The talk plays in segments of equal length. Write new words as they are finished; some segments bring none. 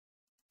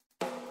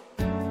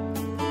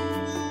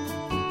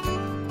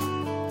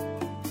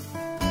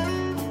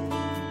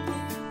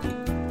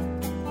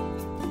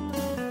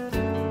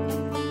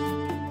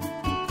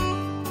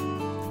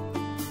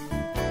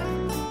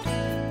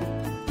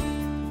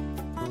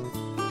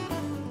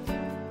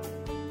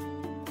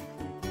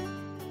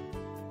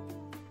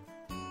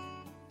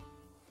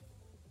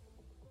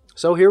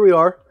So here we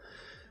are,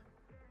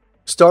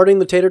 starting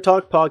the Tater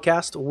Talk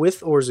podcast with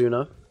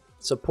Orzuna.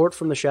 Support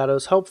from the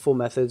shadows, helpful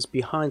methods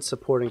behind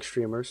supporting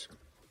streamers.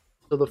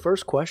 So the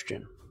first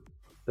question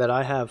that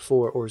I have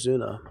for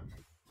Orzuna: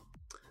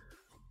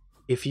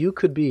 if you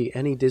could be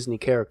any Disney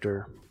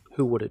character,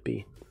 who would it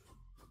be?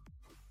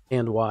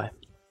 And why?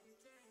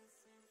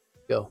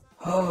 Go.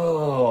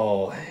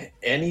 Oh,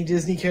 any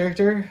Disney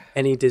character?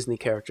 Any Disney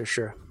character,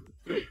 sure.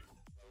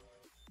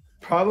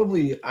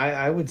 Probably,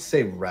 I would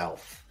say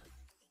Ralph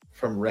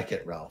from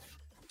Wreck-It Ralph.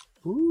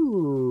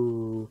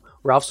 Ooh,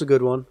 Ralph's a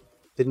good one.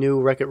 The new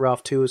Wreck-It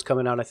Ralph 2 is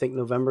coming out, I think,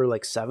 November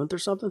 7th or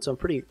something, so I'm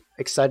pretty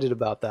excited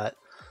about that.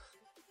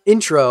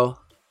 Intro,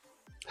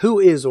 who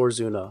is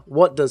Orzuna?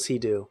 What does he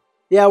do?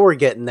 Yeah, we're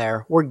getting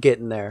there.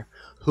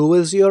 Who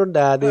is your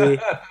daddy?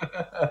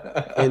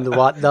 And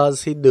what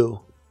does he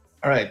do?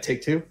 All right,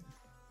 take two.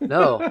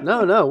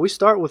 No. We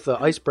start with the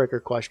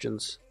icebreaker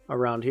questions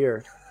around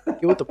here.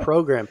 Get with the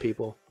program,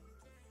 people.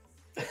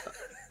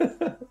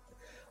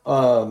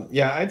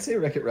 Yeah, I'd say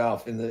Wreck-It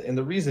Ralph, and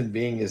the reason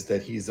being is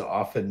that he's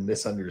often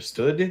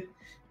misunderstood,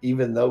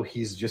 even though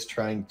he's just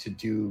trying to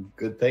do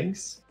good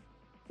things.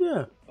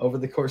 Yeah. Over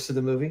the course of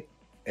the movie,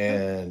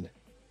 and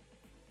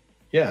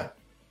yeah,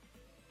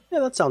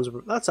 that sounds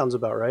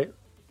about right.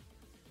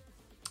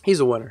 He's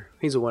a winner.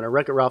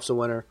 Wreck-It Ralph's a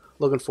winner.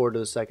 Looking forward to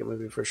the second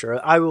movie for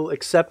sure. I will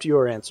accept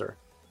your answer.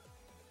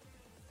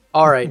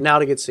 All right, now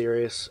to get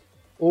serious.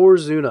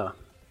 Orzuna.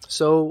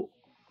 So,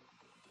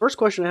 first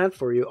question I had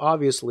for you,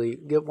 obviously,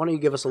 why don't you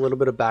give us a little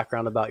bit of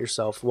background about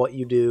yourself, what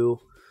you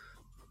do,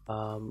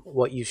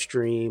 what you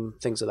stream,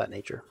 things of that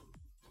nature.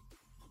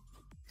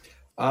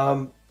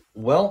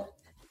 Well,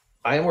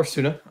 I am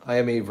Orzuna. I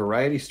am a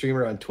variety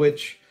streamer on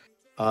Twitch.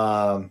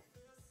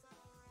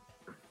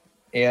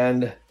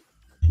 And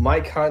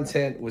my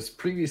content was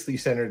previously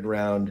centered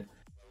around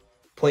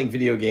playing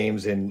video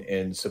games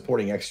and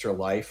supporting Extra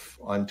Life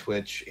on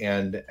Twitch.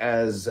 And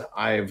as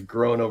I've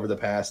grown over the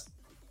past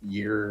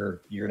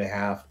year and a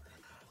half,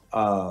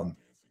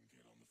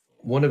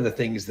 one of the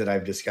things that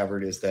I've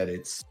discovered is that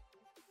it's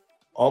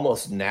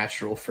almost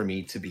natural for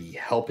me to be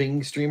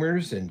helping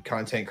streamers and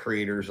content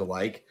creators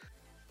alike,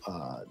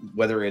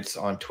 whether it's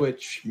on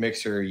Twitch,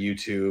 Mixer,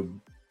 YouTube,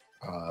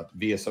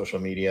 via social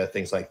media,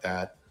 things like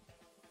that.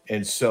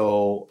 And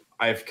so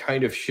I've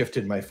kind of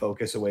shifted my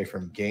focus away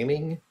from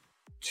gaming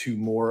to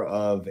more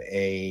of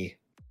a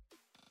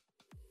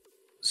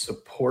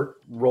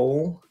support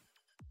role.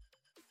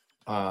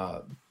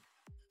 And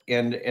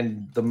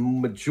the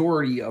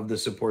majority of the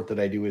support that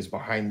I do is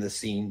behind the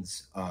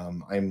scenes.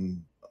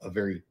 I'm a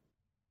very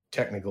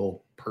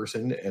technical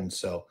person, and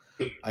so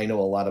I know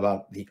a lot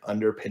about the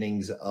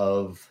underpinnings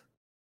of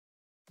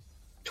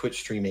Twitch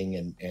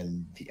streaming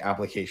and the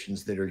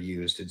applications that are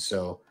used. And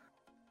so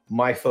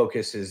my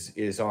focus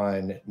is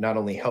on not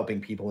only helping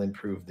people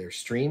improve their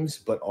streams,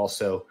 but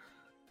also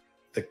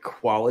the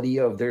quality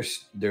of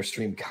their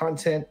stream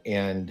content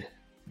and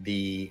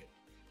the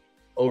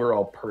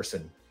overall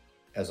person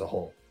as a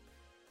whole.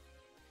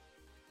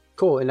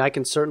 Cool, and I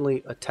can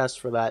certainly attest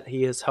for that.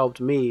 He has helped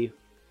me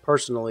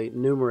personally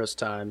numerous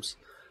times.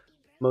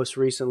 Most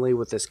recently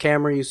with this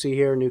camera you see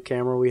here, new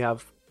camera we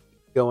have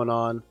going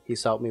on.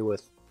 He's helped me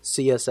with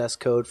CSS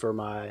code for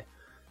my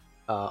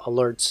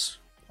alerts,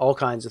 all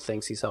kinds of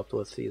things he's helped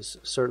with. He's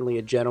certainly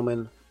a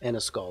gentleman and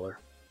a scholar.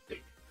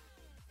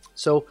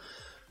 So,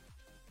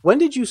 when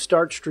did you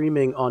start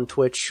streaming on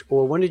Twitch,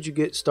 or when did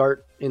you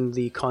start in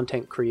the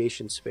content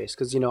creation space?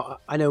 Because,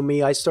 I know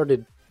me, I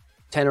started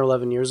 10 or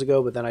 11 years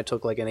ago, but then I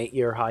took an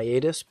 8-year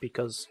hiatus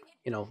because,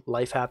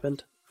 life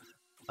happened.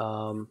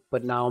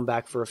 But now I'm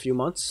back for a few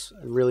months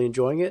and really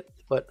enjoying it.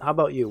 But how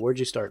about you? Where'd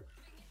you start?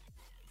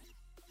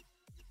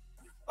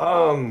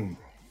 I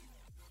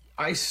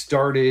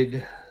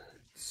started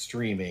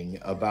streaming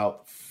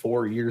about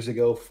 4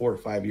 or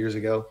 5 years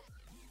ago.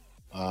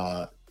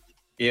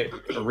 It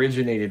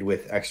originated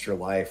with Extra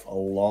Life a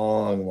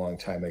long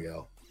time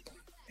ago.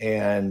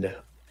 And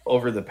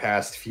over the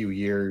past few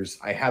years,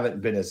 I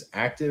haven't been as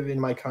active in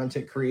my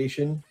content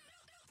creation.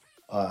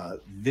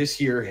 This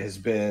year has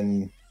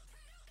been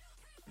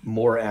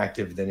more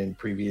active than in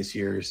previous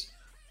years.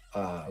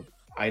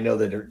 I know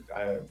that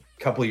a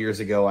couple of years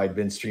ago, I'd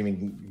been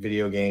streaming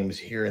video games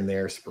here and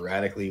there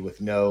sporadically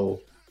with no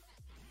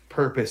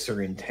purpose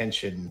or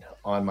intention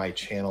on my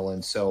channel.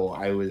 And so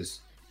I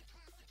was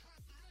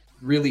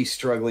really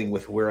struggling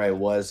with where I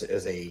was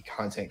as a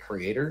content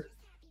creator.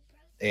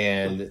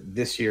 And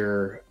this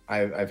year,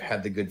 I've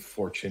had the good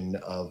fortune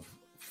of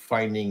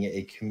finding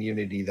a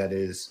community that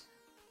is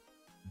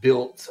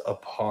built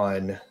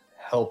upon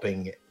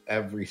helping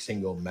every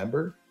single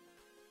member.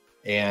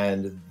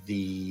 And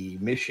the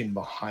mission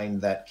behind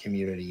that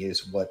community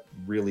is what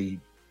really,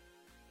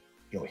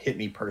 hit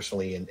me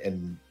personally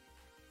and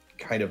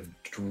kind of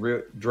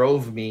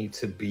drove me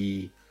to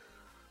be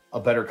a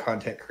better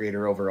content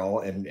creator overall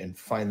and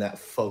find that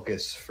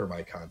focus for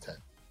my content.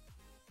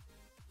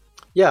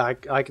 Yeah,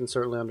 I can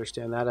certainly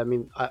understand that. I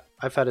mean,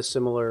 I've had a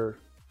similar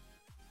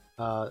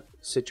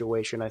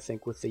situation, I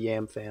think, with the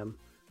Yam Fam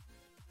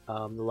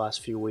the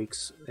last few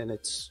weeks, and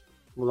it's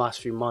the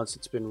last few months,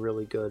 it's been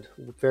really good,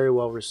 very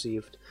well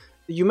received.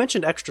 You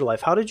mentioned Extra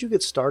Life. How did you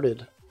get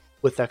started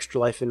with Extra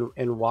Life,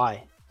 and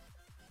why?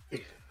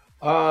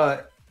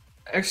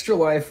 Extra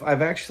Life,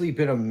 I've actually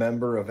been a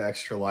member of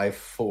Extra Life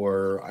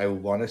for, I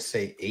want to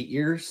say 8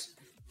 years,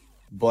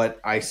 but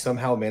I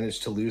somehow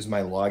managed to lose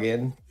my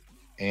login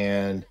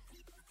and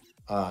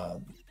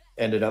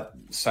ended up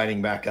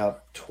signing back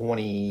up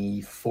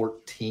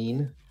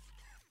 2014.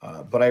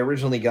 But I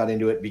originally got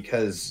into it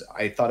because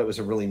I thought it was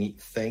a really neat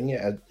thing.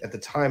 At the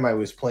time, I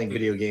was playing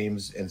video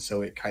games, and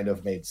so it kind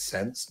of made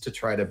sense to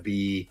try to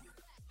be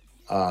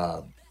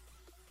not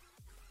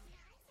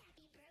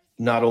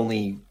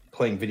only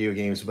playing video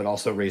games, but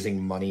also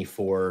raising money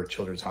for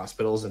children's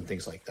hospitals and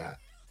things like that.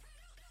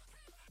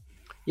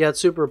 Yeah, it's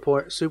super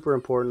important. Super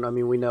important. I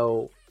mean, we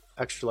know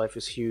Extra Life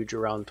is huge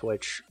around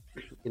Twitch.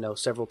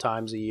 Several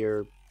times a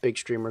year, big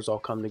streamers all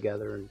come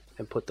together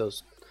and put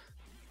those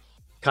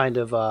kind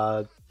of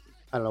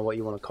I don't know what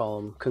you want to call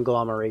them,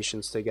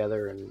 conglomerations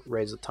together and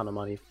raise a ton of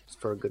money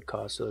for a good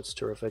cause. So it's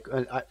terrific.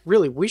 And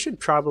we should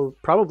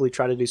probably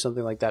try to do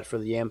something like that for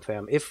the Yam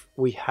Fam if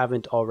we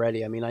haven't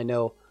already. I mean, I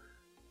know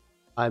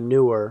I'm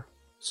newer,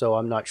 so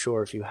I'm not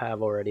sure if you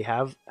have already.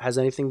 Has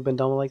anything been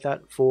done like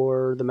that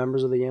for the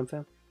members of the Yam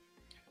Fam?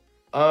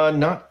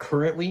 Not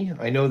currently.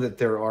 I know that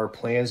there are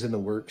plans in the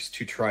works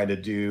to try to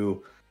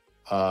do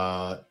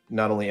not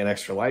only an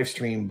Extra Live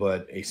stream,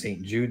 but a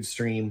St. Jude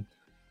stream.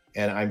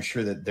 And I'm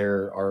sure that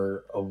there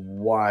are a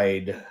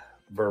wide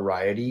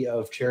variety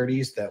of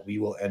charities that we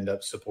will end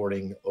up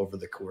supporting over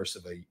the course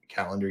of a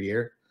calendar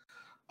year.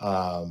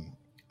 And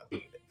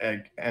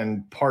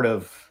part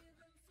of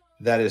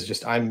that is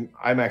just I'm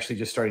actually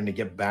just starting to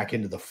get back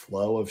into the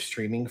flow of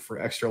streaming for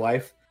Extra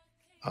Life.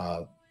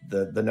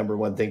 The number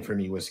one thing for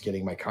me was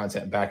getting my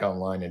content back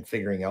online and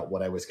figuring out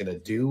what I was going to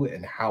do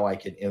and how I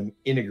could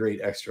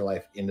integrate Extra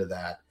Life into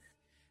that,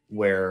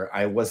 where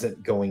I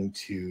wasn't going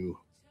to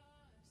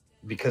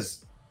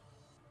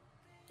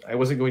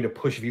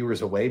push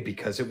viewers away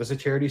because it was a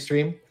charity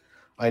stream.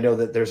 I know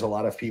that there's a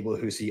lot of people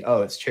who see,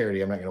 oh, it's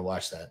charity, I'm not going to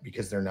watch that,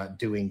 because they're not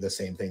doing the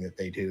same thing that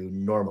they do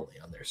normally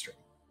on their stream.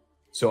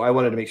 So I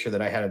wanted to make sure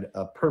that I had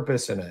a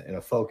purpose and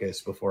a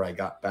focus before I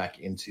got back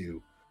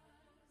into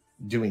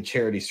doing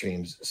charity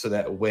streams, so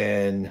that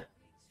when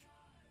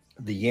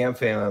the Yam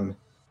Fam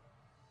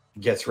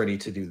gets ready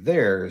to do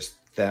theirs,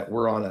 that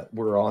we're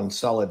on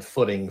solid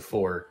footing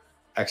for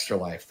Extra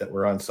Life, that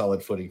we're on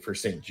solid footing for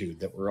St. Jude,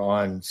 that we're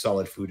on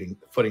solid footing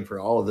for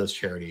all of those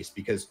charities,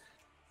 because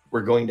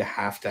we're going to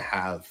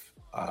have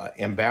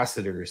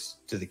ambassadors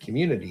to the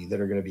community that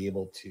are going to be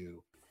able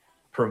to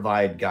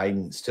provide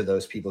guidance to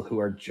those people who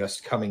are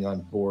just coming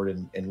on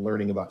board and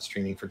learning about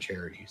streaming for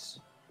charities.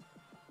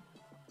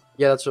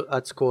 Yeah,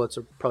 that's cool. It's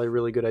probably a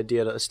really good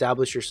idea to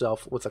establish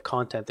yourself with the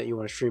content that you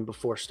want to stream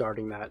before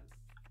starting that,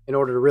 in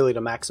order to really to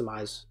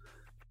maximize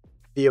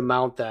the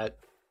amount that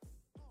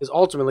is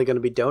ultimately going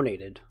to be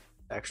donated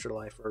to Extra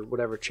Life or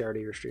whatever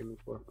charity you're streaming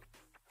for.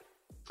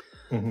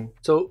 Mm-hmm.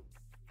 So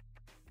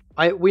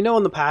we know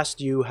in the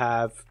past you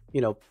have,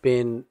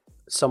 been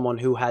someone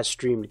who has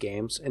streamed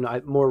games, and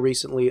more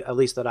recently, at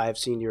least that I have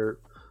seen, you're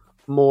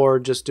more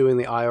just doing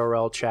the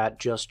IRL chat,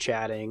 just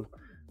chatting.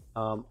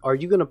 Are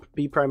you going to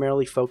be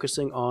primarily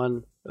focusing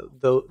on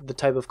the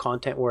type of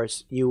content where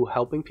it's you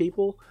helping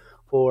people,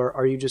 or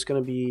are you just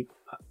going to be,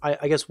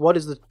 I guess, what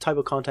is the type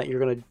of content you're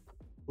going to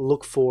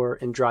look for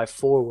and drive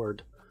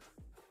forward,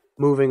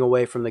 moving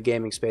away from the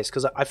gaming space?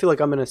 Because I feel like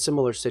I'm in a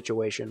similar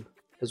situation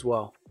as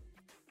well.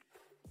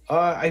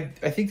 I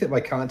think that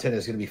my content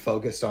is going to be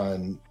focused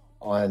on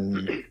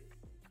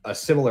a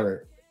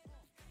similar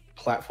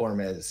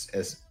platform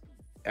as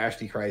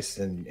Ashley Christ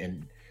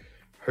and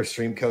her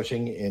stream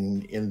coaching,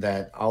 in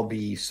that I'll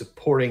be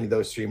supporting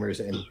those streamers,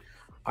 and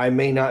I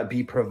may not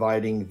be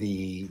providing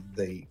the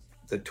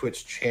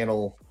Twitch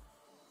channel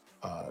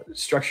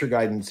structure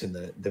guidance and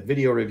the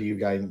video review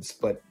guidance,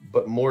 but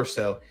more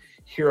so,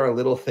 here are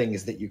little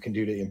things that you can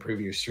do to improve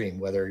your stream,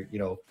 whether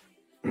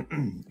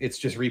it's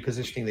just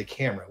repositioning the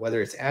camera,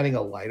 whether it's adding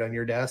a light on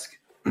your desk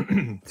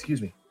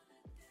excuse me,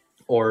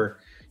 or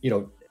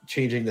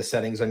changing the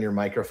settings on your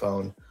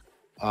microphone.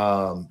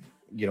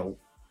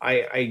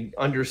 I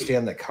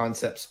understand the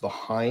concepts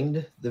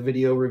behind the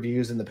video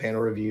reviews and the panel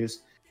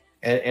reviews,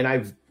 and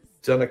I've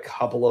done a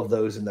couple of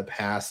those in the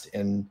past,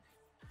 and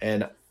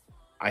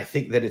I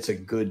think that it's a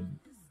good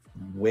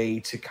way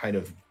to kind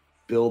of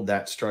build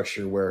that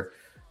structure where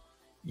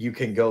you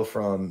can go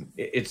from,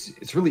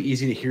 it's really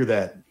easy to hear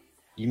that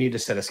you need to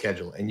set a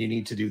schedule and you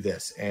need to do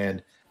this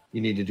and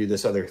you need to do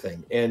this other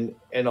thing. And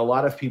a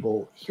lot of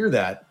people hear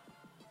that,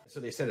 so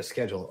they set a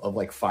schedule of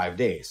like 5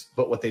 days.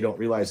 But what they don't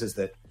realize is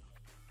that,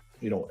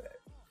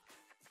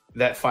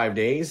 that 5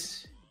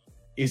 days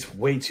is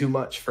way too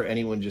much for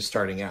anyone just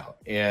starting out.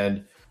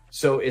 And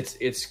so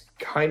it's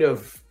kind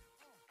of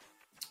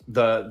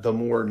the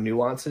more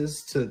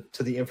nuances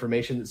to the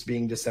information that's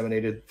being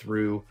disseminated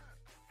through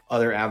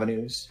other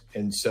avenues.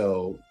 And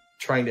so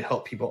trying to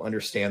help people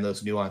understand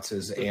those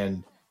nuances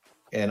and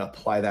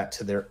apply that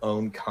to their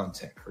own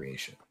content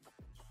creation.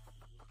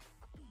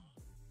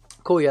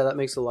 Cool. Yeah, that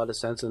makes a lot of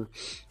sense. And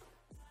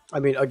I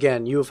mean,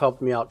 again, you have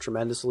helped me out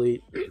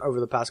tremendously over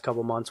the past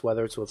couple months,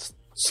 whether it's with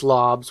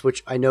slobs,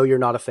 which I know you're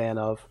not a fan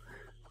of.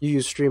 You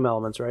use Stream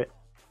Elements, right?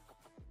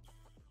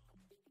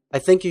 I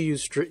think you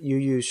use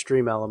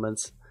Stream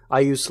Elements.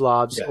 I use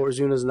slobs. Yeah.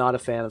 Orzuna's not a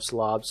fan of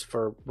slobs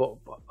for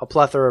a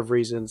plethora of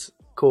reasons.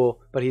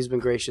 Cool, but he's been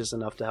gracious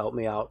enough to help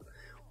me out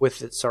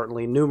with it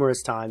certainly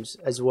numerous times,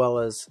 as well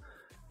as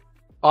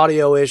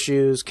audio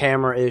issues,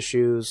 camera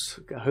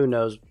issues, who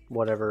knows,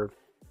 whatever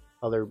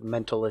other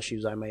mental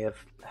issues I may have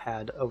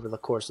had over the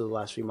course of the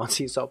last few months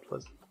he's helped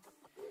with.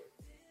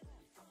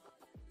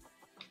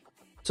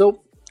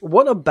 So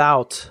what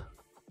about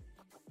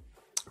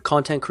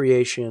content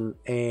creation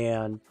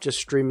and just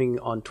streaming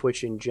on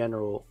Twitch in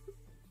general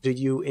do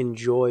you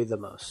enjoy the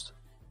most?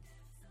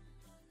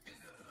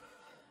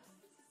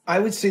 I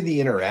would say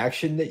the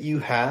interaction that you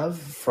have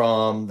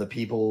from the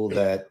people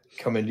that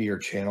come into your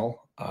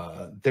channel.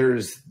 There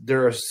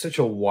are such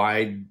a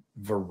wide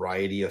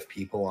variety of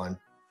people on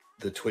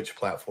the Twitch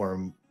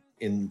platform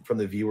from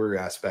the viewer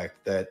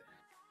aspect that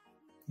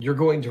you're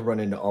going to run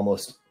into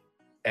almost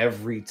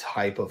every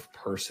type of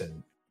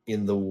person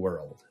in the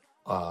world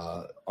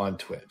on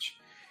Twitch.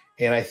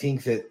 And I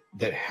think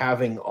that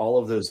having all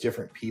of those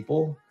different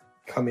people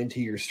come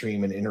into your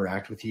stream and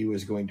interact with you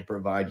is going to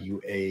provide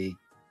you a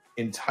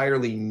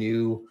entirely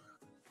new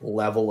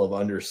level of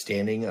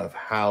understanding of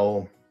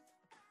how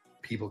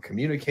people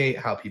communicate,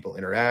 how people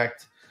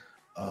interact,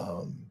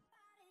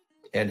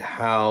 and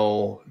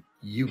how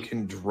you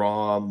can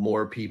draw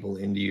more people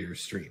into your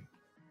stream.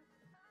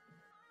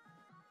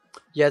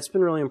 Yeah, it's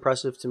been really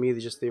impressive to me,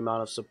 just the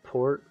amount of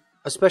support,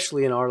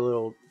 especially in our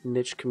little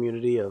niche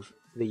community of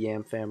the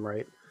Yam Fam,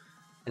 right?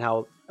 And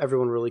how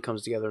everyone really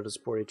comes together to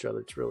support each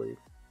other.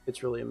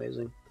 It's really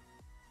amazing.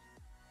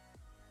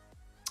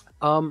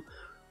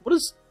 What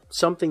is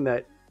something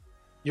that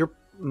you're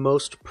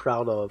most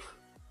proud of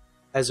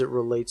as it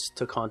relates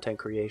to content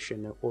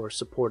creation or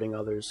supporting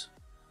others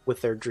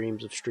with their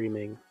dreams of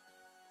streaming?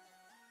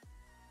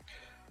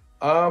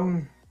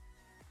 I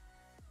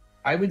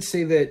would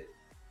say that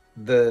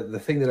the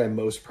thing that I'm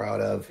most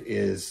proud of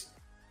is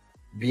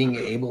being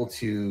able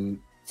to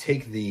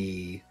take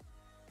the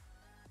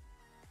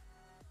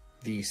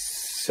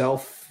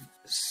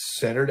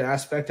self-centered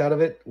aspect out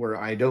of it, where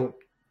I don't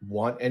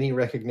want any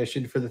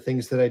recognition for the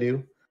things that I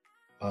do.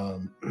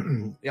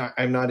 Yeah,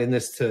 I'm not in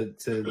this to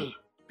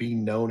be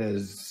known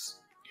as,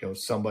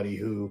 somebody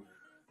who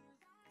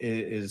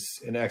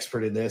is an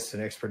expert in this,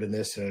 an expert in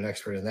this, and an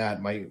expert in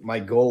that. My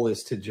goal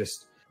is to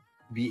just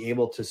be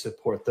able to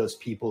support those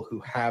people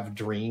who have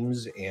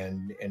dreams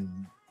and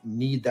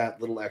need that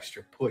little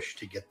extra push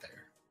to get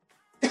there.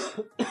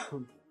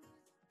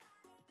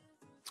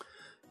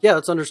 Yeah,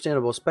 that's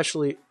understandable.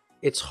 Especially,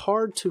 it's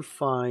hard to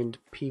find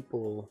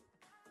people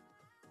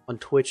on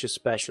Twitch,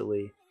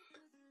 especially,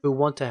 who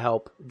want to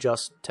help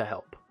just to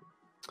help.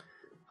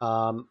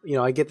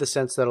 I get the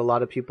sense that a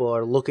lot of people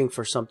are looking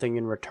for something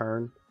in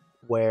return,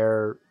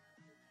 where,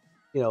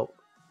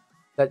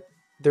 that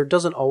there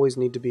doesn't always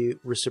need to be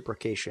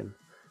reciprocation.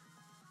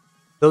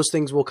 Those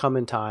things will come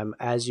in time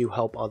as you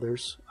help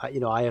others.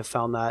 I have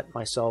found that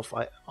myself.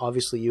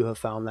 Obviously you have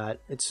found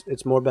that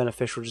it's more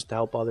beneficial just to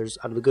help others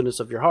out of the goodness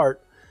of your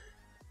heart.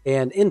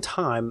 And in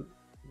time,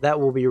 that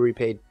will be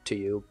repaid to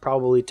you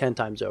probably 10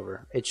 times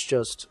over. It's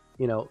just,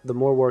 the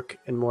more work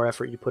and more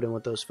effort you put in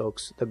with those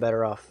folks, the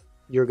better off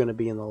you're going to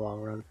be in the long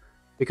run,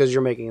 because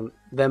you're making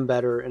them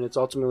better, and it's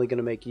ultimately going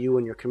to make you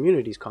and your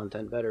community's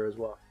content better as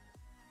well.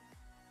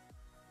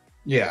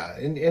 Yeah,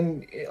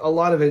 and a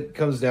lot of it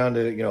comes down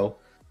to,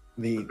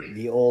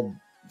 the old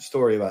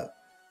story about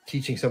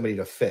teaching somebody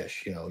to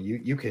fish.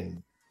 You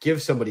can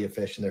give somebody a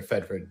fish and they're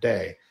fed for a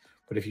day,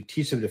 but if you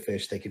teach them to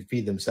fish, they can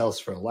feed themselves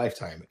for a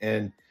lifetime.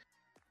 And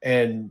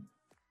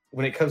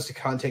when it comes to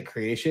content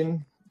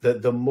creation,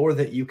 the more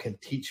that you can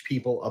teach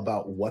people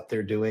about what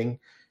they're doing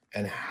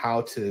and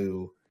how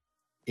to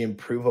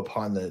improve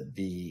upon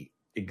the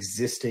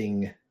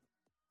existing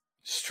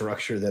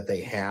structure that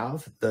they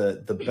have,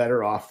 the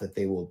better off that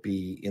they will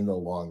be in the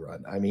long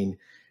run. I mean,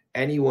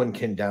 anyone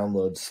can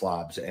download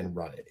slobs and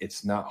run it.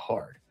 It's not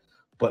hard,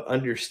 but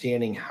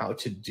understanding how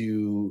to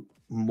do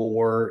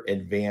more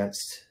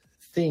advanced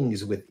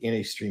things within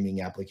a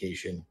streaming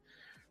application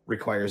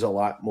requires a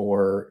lot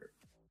more,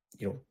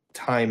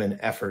 time and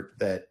effort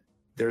that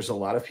there's a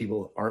lot of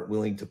people aren't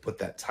willing to put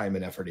that time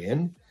and effort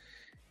in,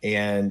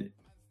 and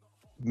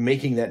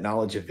making that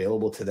knowledge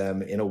available to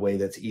them in a way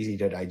that's easy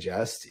to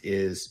digest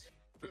is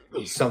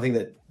something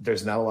that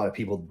there's not a lot of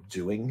people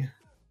doing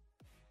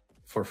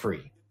for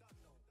free.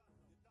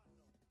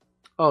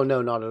 Oh,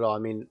 no, not at all. I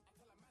mean,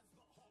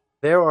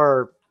 there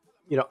are,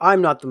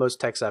 I'm not the most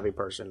tech savvy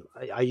person.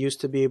 I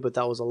used to be, but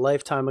that was a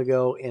lifetime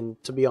ago.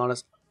 And to be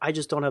honest, I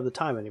just don't have the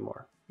time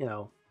anymore.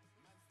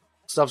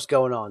 Stuff's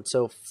going on.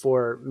 So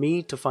for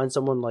me to find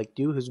someone like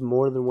you who's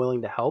more than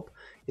willing to help,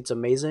 it's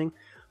amazing,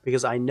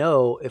 because I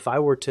know if I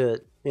were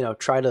to,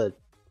 try to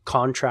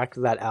contract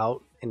that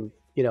out and,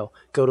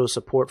 go to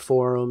support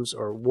forums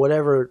or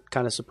whatever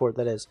kind of support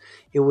that is,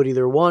 it would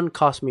either, one,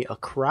 cost me a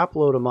crap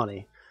load of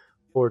money,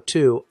 or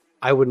two,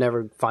 I would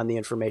never find the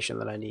information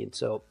that I need.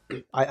 So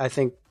I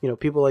think,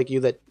 people like you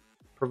that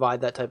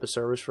provide that type of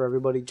service for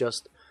everybody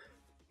just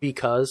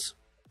because,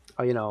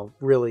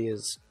 really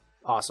is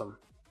awesome.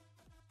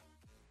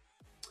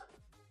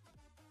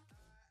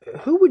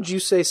 Who would you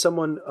say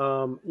someone,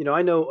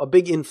 I know a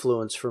big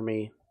influence for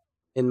me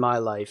in my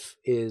life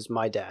is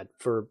my dad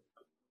for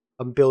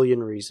a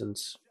billion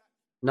reasons,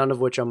 none of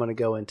which I'm going to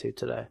go into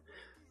today.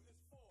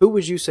 Who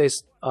would you say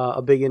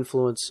a big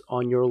influence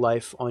on your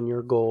life, on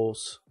your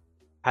goals,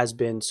 has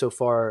been so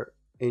far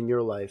in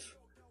your life?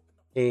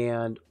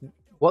 And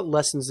what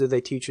lessons did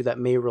they teach you that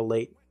may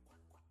relate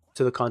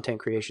to the content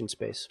creation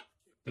space?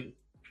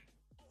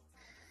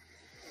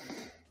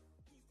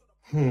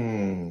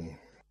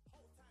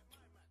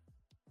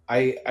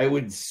 I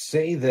would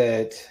say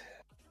that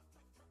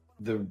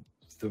the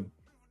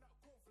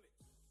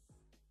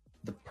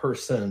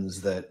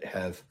persons that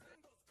have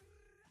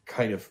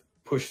kind of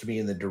pushed me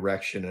in the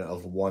direction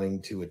of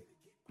wanting to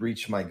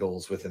reach my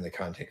goals within the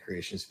content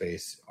creation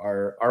space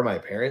are my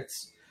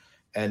parents.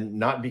 And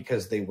not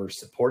because they were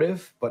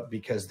supportive, but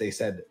because they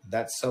said,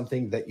 that's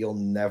something that you'll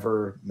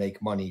never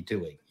make money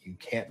doing. You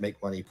can't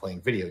make money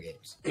playing video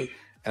games.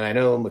 And I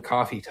know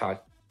McCoffee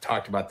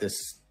talked about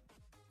this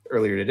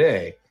earlier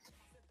today.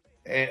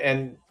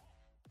 And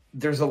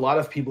there's a lot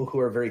of people who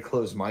are very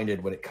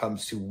close-minded when it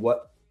comes to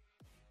what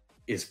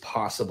is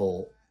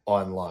possible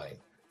online.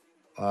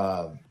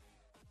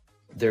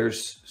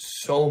 There's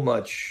so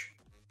much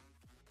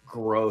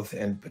growth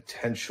and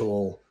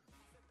potential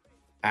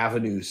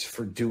avenues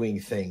for doing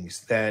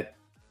things that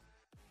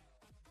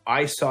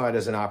I saw it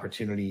as an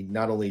opportunity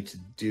not only to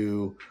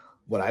do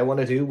what I want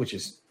to do, which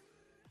is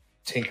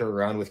tinker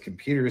around with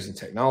computers and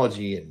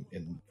technology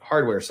and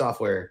hardware,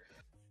 software,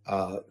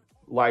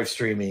 live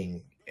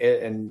streaming,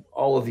 and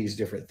all of these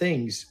different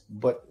things.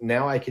 But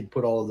now I could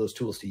put all of those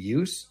tools to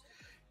use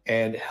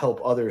and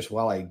help others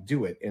while I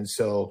do it. And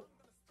so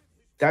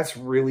that's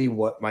really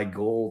what my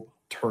goal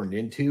turned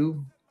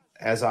into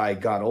as I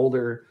got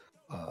older.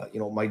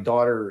 My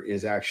daughter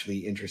is actually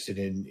interested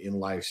in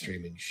live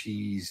streaming.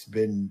 She's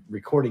been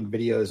recording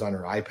videos on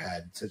her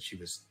iPad since she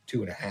was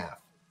 2.5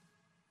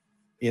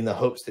 in the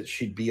hopes that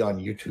she'd be on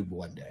YouTube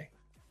one day.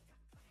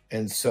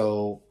 And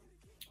so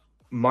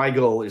my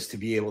goal is to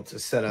be able to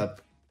set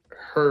up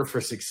her for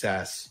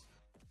success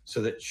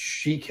so that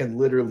she can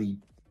literally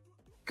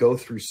go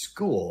through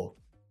school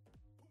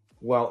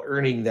while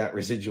earning that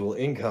residual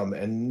income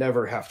and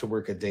never have to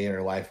work a day in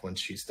her life when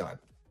she's done.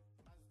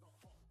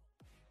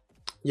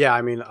 Yeah,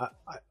 I mean,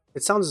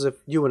 it sounds as if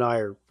you and I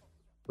are,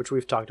 which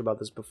we've talked about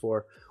this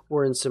before,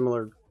 we're in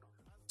similar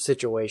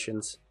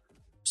situations,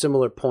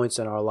 similar points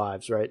in our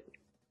lives, right?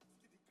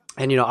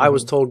 And, I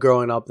was told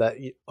growing up that,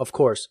 of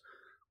course,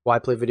 why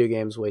play video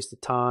games, waste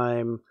of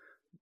time,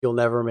 you'll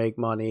never make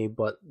money.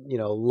 But,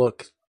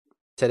 look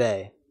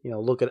today,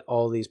 look at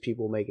all these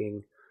people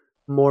making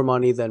more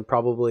money than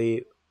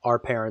probably our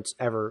parents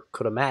ever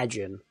could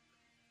imagine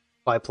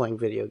by playing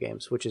video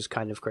games, which is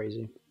kind of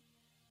crazy.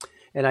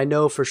 And I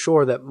know for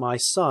sure that my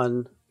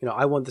son,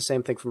 I want the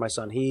same thing for my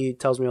son. He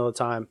tells me all the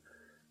time,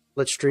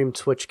 let's stream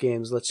Twitch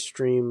games, let's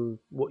stream,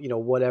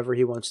 whatever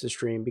he wants to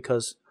stream,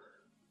 because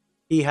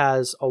he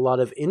has a lot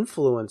of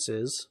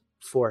influences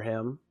for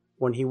him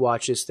when he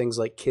watches things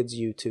like kids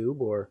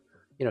YouTube or,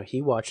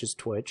 he watches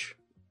Twitch.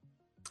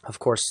 Of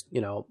course,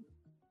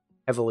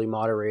 heavily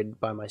moderated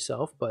by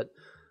myself, but,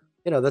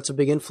 that's a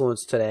big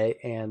influence today.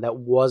 And that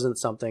wasn't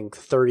something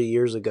 30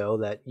 years ago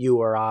that you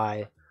or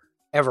I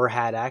ever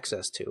had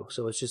access to.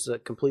 So it's just a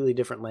completely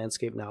different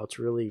landscape now. It's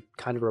really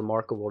kind of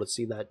remarkable to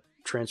see that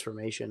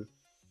transformation.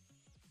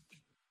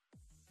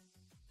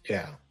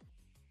 Yeah.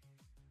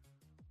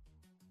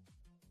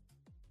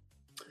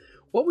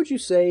 What would you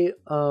say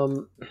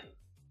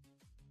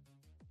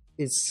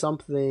is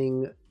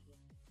something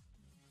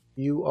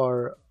you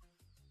are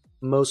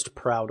most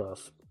proud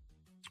of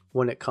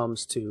when it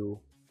comes to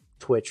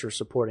Twitch or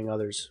supporting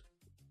others?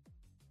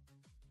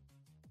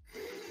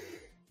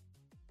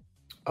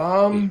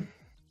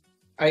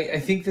 I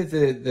think that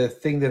the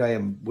thing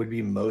that would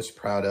be most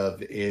proud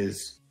of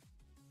is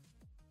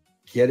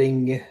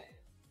getting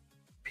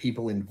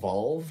people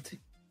involved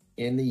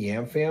in the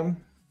YamFam.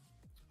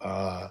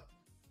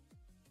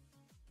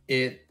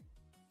 It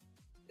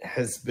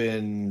has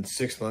been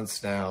 6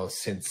 months now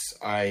since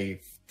I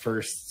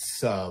first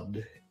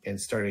subbed and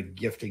started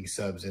gifting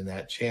subs in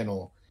that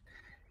channel.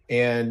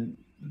 And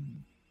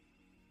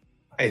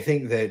I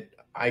think that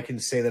I can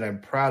say that I'm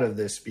proud of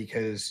this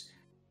because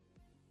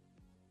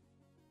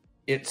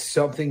it's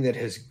something that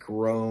has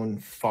grown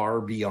far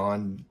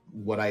beyond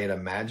what I had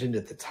imagined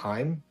at the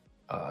time.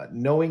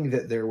 Knowing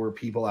that there were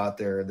people out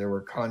there, there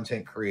were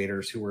content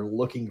creators who were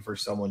looking for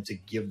someone to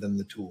give them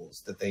the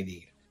tools that they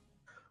need.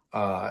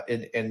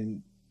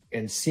 And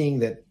seeing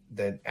that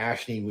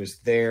Ashney was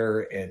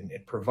there and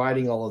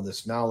providing all of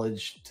this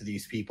knowledge to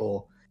these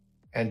people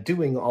and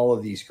doing all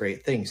of these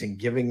great things and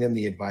giving them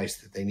the advice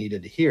that they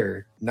needed to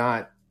hear,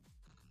 not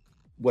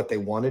what they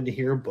wanted to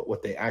hear, but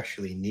what they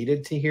actually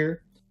needed to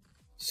hear,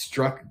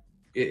 struck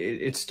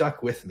it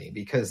stuck with me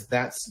because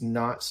that's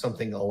not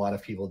something a lot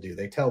of people do.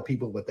 They tell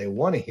people what they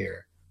want to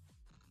hear,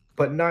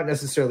 but not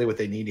necessarily what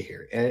they need to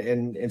hear.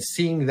 And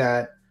seeing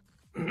that,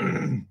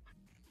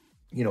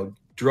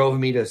 drove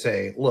me to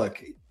say,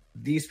 look,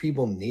 these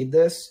people need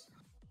this.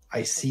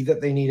 I see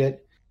that they need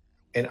it.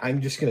 And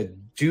I'm just going to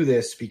do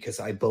this because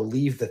I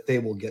believe that they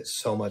will get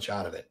so much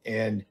out of it.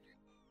 And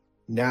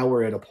now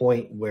we're at a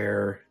point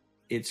where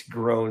it's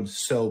grown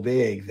so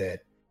big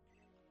that,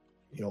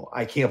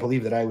 I can't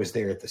believe that I was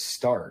there at the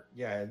start.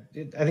 Yeah,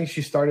 I think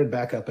she started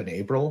back up in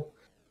April,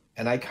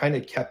 and I kind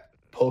of kept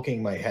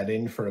poking my head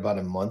in for about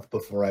a month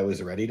before I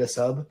was ready to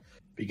sub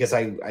because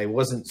I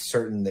wasn't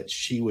certain that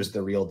she was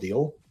the real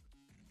deal.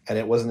 And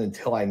it wasn't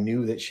until I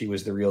knew that she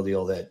was the real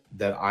deal that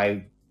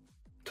I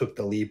took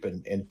the leap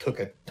and took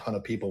a ton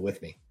of people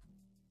with me.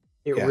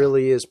 It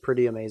really is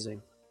pretty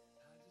amazing.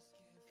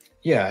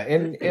 Yeah,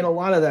 and a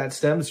lot of that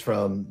stems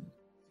from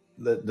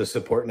the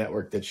support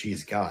network that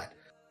she's got.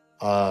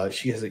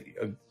 She has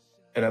an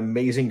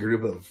amazing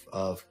group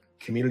of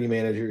community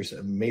managers,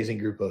 amazing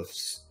group of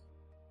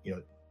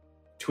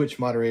Twitch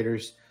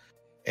moderators,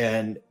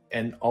 and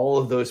all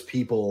of those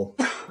people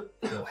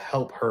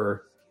help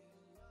her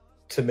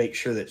to make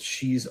sure that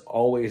she's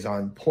always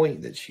on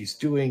point, that she's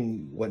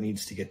doing what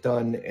needs to get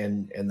done,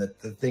 and that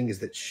the things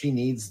that she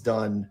needs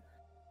done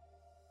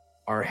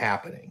are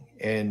happening.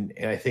 And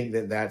I think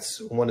that that's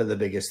one of the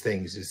biggest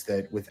things is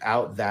that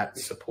without that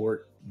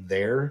support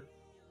there,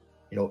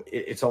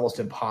 it's almost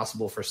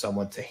impossible for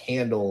someone to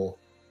handle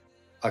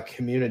a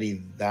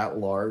community that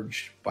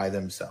large by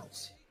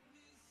themselves.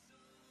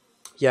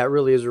 Yeah, it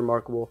really is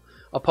remarkable.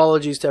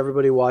 Apologies to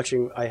everybody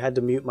watching. I had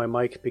to mute my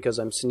mic because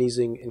I'm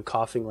sneezing and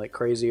coughing like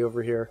crazy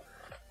over here,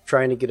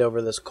 trying to get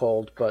over this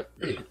cold, but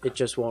it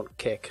just won't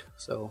kick.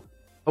 So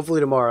hopefully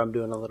tomorrow I'm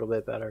doing a little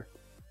bit better.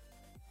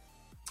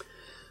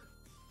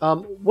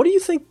 What do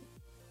you think,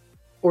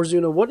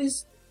 Orzuna,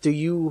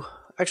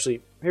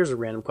 actually, here's a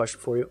random question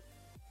for you.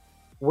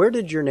 Where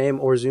did your name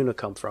Orzuna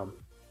come from?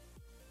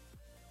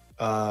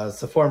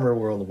 It's a former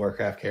World of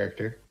Warcraft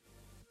character.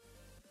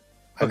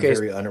 I'm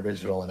very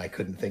unoriginal, and I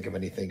couldn't think of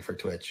anything for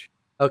Twitch.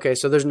 Okay,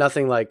 so there's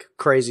nothing like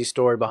crazy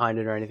story behind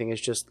it or anything.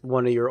 It's just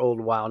one of your old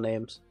WoW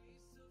names.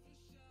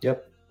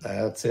 Yep,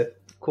 that's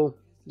it. Cool.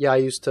 Yeah, I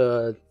used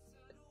to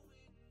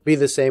be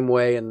the same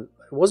way, and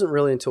it wasn't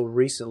really until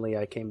recently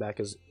I came back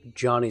as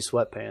Johnny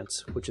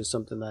Sweatpants, which is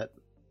something that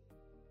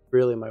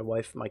really my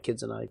wife, my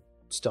kids, and I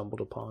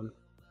stumbled upon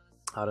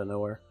out of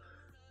nowhere.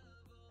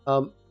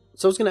 So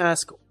I was going to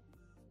ask,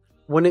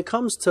 when it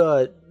comes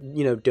to,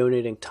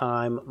 donating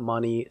time,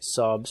 money,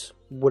 subs,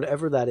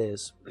 whatever that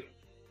is,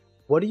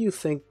 what do you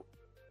think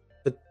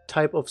the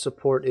type of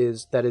support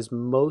is that is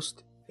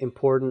most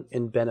important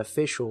and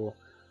beneficial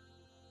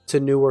to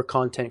newer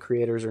content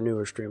creators or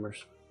newer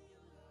streamers?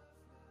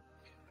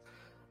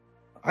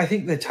 I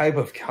think the type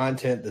of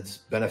content that's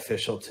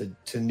beneficial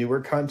to newer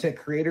content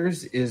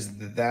creators is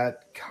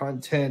that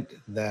content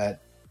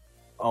that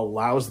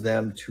allows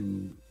them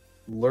to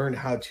learn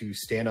how to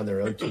stand on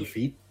their own 2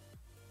 feet.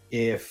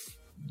 If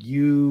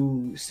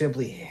you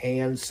simply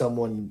hand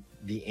someone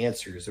the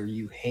answers or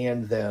you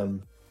hand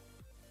them,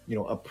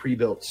 a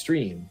pre-built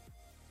stream,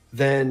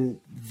 then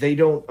they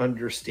don't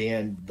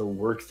understand the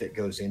work that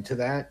goes into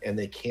that, and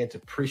they can't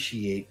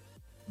appreciate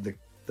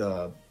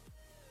the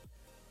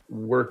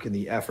work and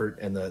the effort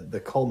and the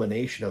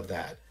culmination of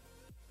that.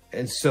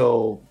 And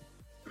so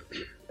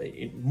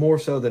more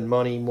so than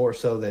money, more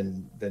so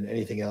than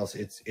anything else,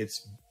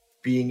 it's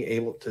being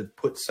able to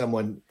put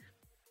someone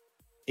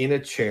in a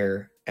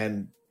chair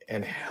and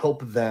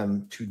help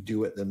them to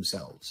do it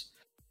themselves.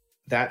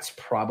 That's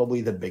probably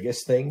the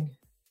biggest thing.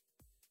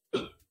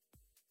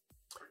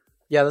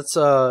 Yeah, that's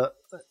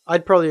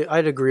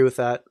I'd agree with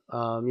that.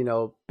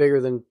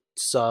 Bigger than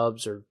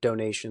subs or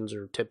donations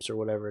or tips or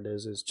whatever it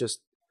is just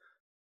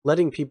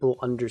letting people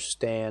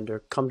understand or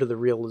come to the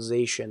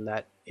realization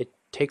that it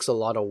takes a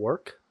lot of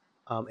work.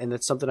 And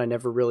that's something I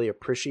never really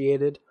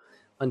appreciated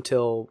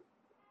until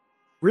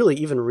really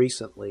even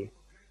recently.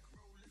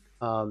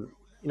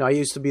 I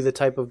used to be the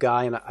type of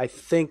guy, and I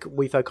think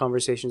we've had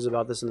conversations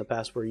about this in the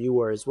past where you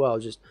were as well,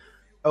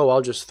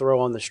 I'll just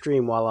throw on the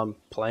stream while I'm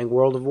playing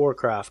World of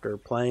Warcraft or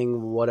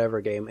playing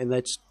whatever game. And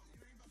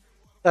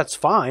that's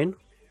fine,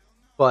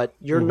 but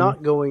you're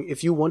not going,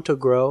 if you want to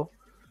grow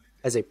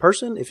as a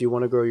person, if you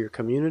want to grow your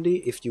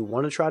community, if you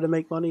want to try to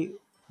make money,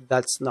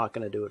 that's not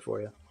going to do it for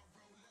you.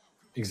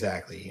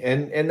 Exactly.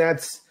 And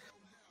that's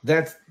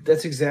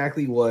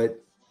exactly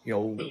what,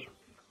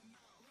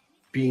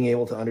 being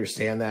able to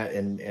understand that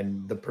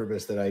and the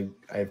purpose that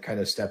I've kind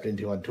of stepped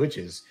into on Twitch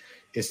is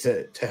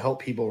to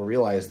help people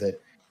realize that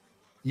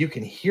you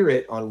can hear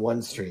it on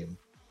one stream,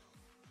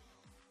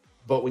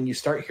 but when you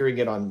start hearing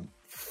it on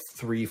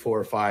 3,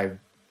 4, 5,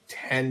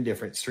 10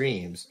 different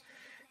streams,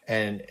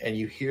 and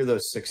you hear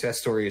those success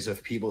stories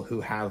of people who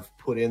have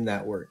put in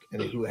that work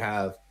and who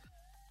have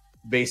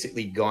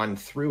basically gone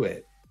through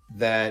it,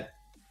 that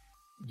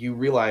you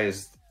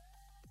realize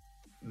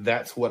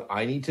that's what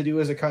I need to do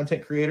as a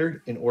content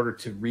creator in order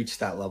to reach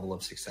that level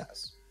of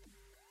success.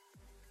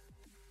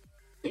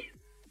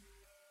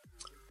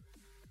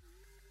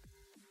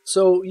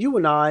 So you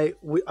and I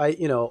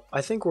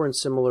think we're in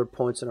similar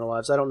points in our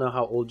lives. I don't know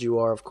how old you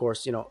are, of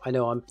course. I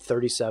know I'm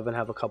 37,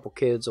 have a couple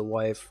kids, a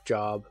wife,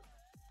 job.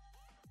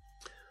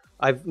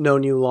 I've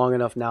known you long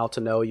enough now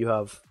to know you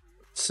have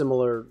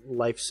similar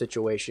life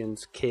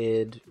situations,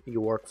 kid,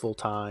 you work full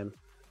time.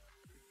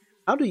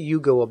 How do you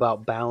go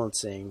about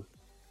balancing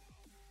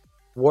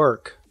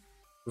work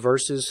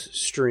versus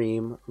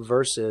stream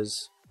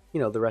versus,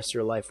 the rest of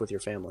your life with your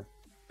family?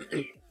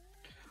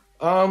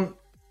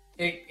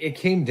 It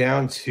came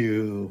down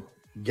to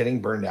getting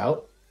burned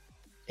out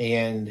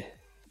and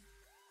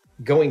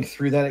going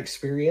through that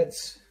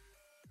experience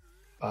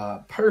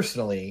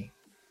personally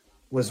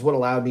was what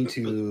allowed me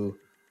to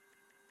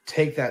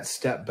take that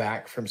step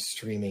back from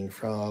streaming,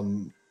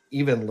 from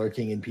even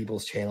lurking in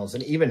people's channels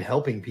and even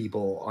helping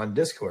people on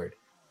Discord,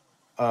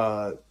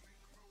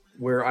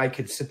 where I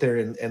could sit there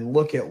and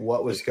look at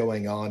what was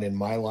going on in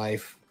my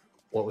life,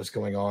 what was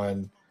going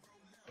on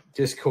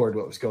Discord,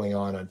 what was going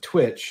on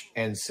Twitch,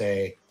 and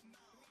say,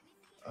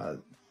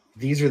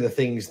 these are the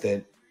things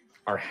that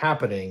are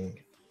happening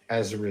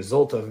as a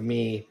result of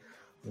me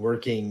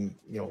working,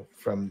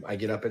 from I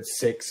get up at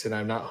 6 and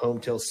I'm not home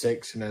till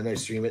 6 and then I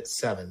stream at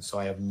 7. So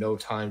I have no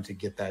time to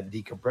get that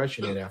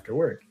decompression in after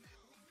work.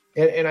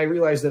 And I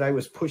realized that I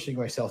was pushing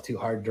myself too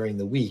hard during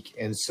the week.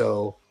 And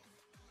so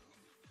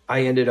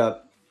I ended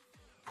up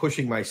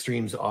pushing my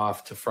streams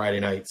off to Friday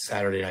nights,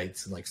 Saturday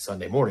nights, and like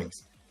Sunday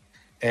mornings.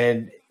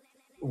 And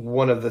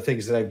one of the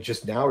things that I've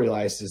just now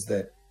realized is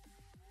that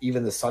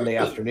even the Sunday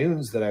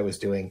afternoons that I was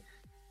doing,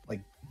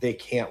 like, they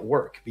can't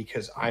work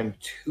because I'm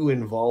too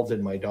involved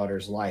in my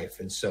daughter's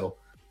life. And so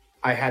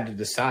I had to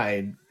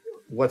decide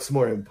what's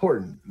more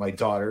important, my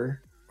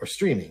daughter or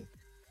streaming.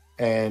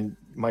 And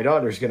my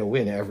daughter's going to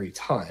win every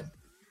time.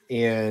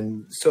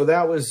 And so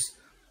that was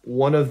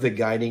one of the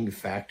guiding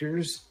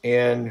factors.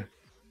 And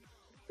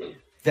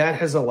that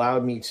has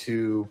allowed me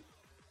to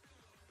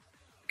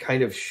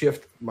kind of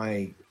shift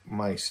my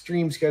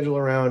stream schedule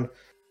around,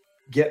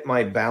 get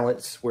my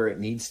balance where it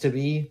needs to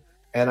be.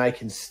 And I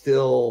can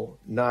still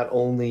not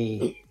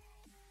only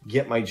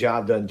get my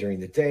job done during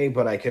the day,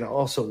 but I can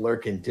also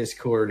lurk in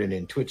Discord and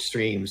in Twitch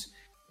streams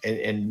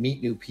and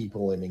meet new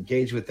people and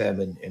engage with them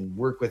and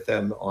work with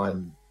them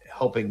on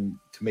helping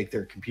to make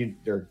their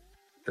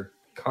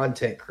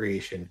content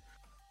creation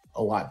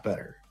a lot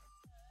better.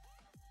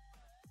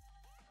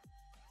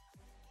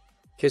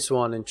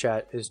 Kiswan in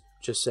chat is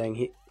just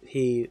saying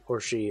he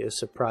or she is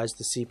surprised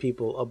to see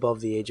people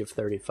above the age of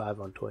 35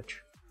 on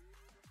Twitch.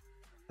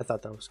 I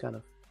thought that was kind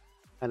of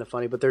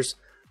funny, but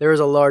there is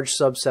a large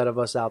subset of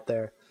us out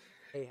there.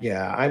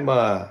 Yeah, I'm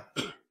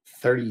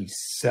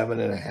 37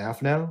 and a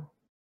half now.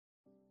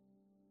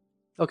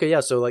 Okay,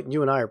 yeah, so like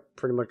you and I are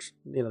pretty much,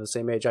 the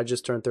same age. I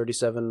just turned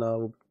 37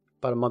 about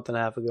a month and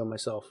a half ago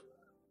myself.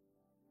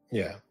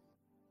 Yeah.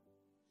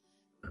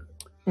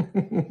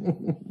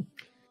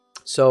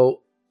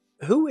 So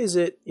who is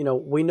it?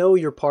 We know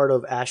you're part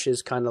of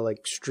Ash's kind of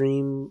like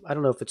stream. I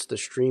don't know if it's the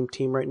stream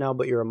team right now,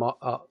 but you're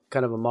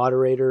kind of a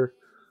moderator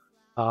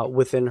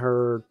within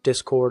her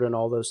Discord and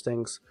all those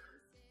things.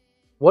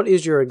 What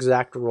is your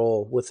exact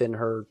role within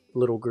her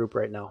little group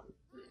right now?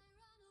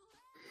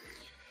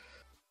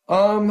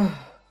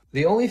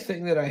 The only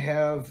thing that I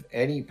have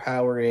any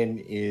power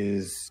in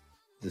is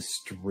the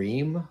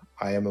stream.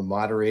 I am a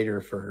moderator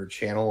for her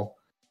channel.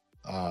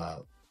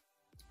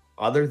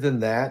 Other than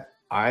that,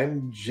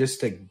 I'm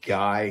just a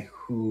guy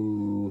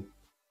who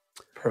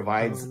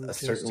provides a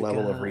certain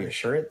level of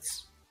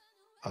reassurance.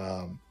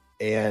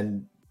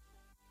 And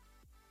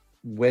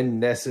when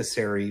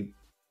necessary,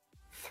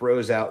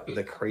 throws out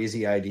the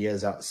crazy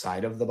ideas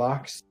outside of the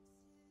box.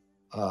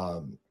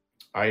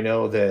 I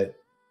know that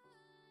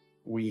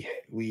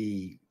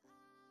we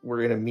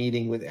were in a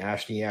meeting with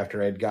Ashley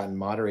after I'd gotten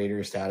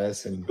moderator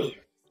status,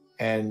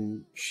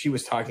 and she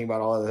was talking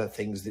about all of the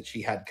things that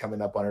she had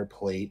coming up on her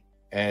plate.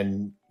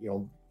 And,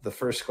 the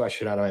first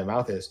question out of my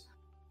mouth is,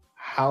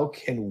 how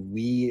can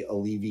we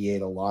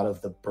alleviate a lot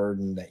of the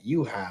burden that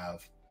you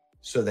have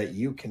so that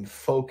you can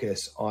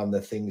focus on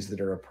the things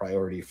that are a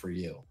priority for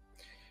you?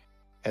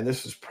 And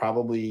this was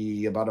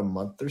probably about a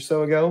month or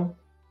so ago.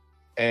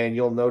 And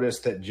you'll notice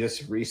that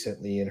just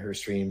recently in her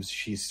streams,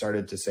 she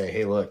started to say,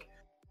 hey, look,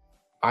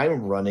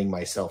 I'm running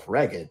myself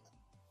ragged.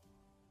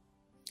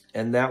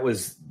 And that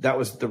was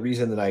the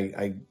reason that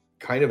I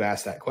kind of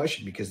asked that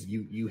question, because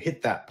you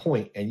hit that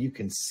point and you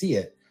can see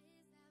it,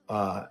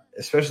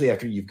 especially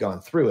after you've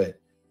gone through it,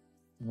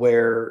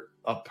 where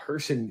a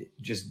person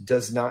just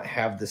does not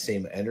have the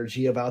same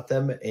energy about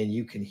them. And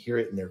you can hear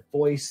it in their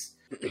voice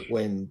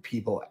when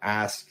people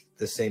ask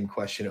the same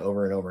question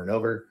over and over and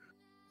over.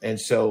 And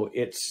so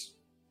it's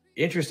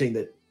interesting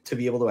that to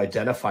be able to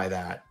identify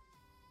that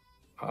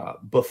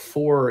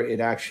before it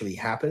actually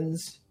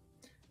happens,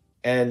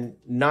 and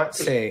not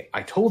say,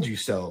 I told you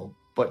so,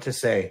 but to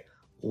say,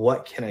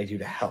 what can I do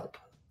to help?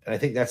 And I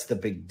think that's the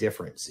big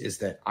difference, is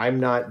that I'm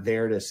not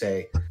there to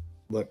say,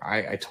 look,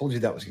 I told you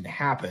that was going to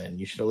happen.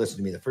 You should have listened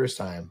to me the first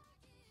time.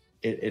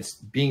 It's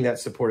being that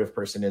supportive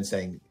person and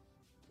saying,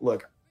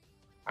 look,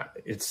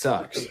 it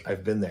sucks.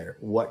 I've been there.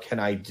 What can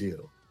I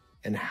do?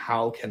 and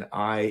how can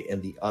I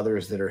and the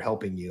others that are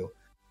helping you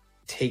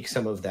take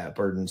some of that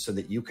burden so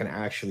that you can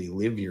actually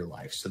live your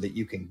life, so that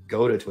you can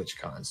go to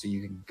TwitchCon, so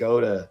you can go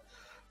to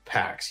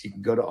PAX, you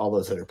can go to all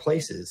those other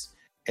places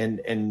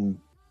and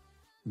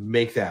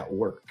make that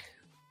work.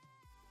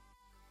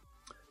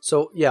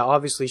 So yeah,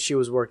 obviously she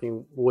was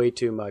working way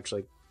too much,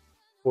 like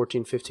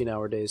 14,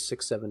 15-hour days,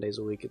 6-7 days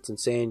a week. It's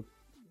insane,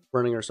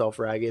 running herself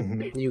ragged.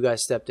 Mm-hmm. You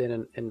guys stepped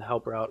in and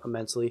helped her out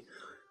immensely.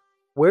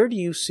 Where do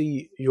you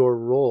see your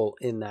role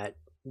in that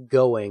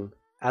going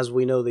as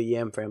we know the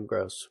YamFam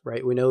grows,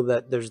 right? We know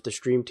that there's the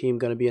stream team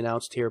going to be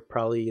announced here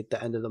probably at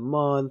the end of the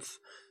month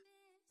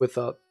with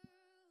a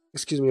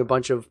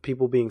bunch of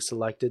people being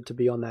selected to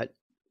be on that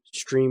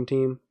stream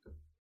team.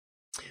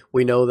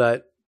 We know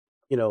that,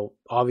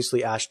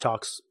 obviously Ash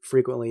talks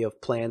frequently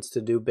of plans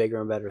to do bigger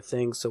and better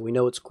things, so we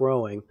know it's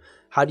growing.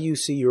 How do you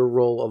see your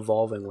role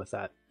evolving with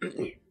that?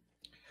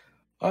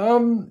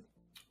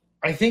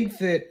 I think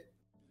that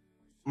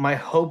my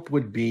hope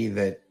would be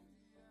that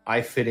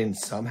I fit in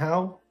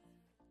somehow.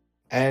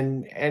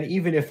 And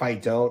even if I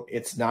don't,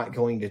 it's not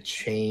going to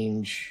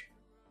change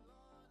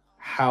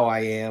how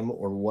I am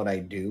or what I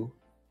do.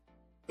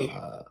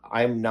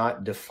 I'm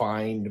not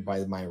defined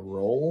by my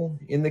role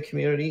in the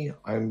community.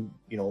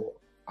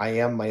 I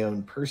am my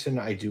own person.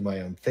 I do my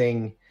own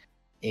thing.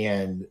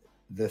 And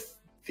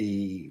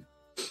the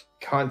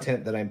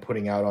content that I'm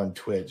putting out on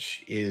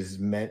Twitch is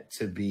meant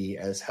to be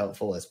as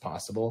helpful as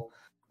possible.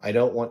 I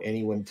don't want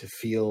anyone to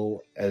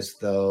feel as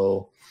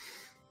though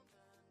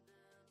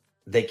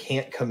they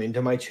can't come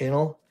into my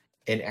channel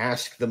and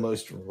ask the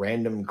most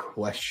random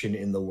question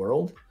in the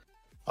world.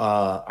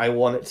 I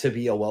want it to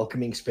be a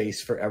welcoming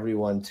space for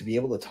everyone to be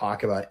able to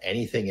talk about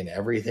anything and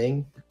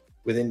everything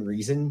within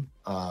reason.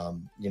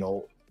 I'm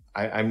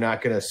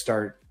not going to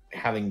start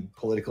having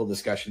political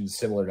discussions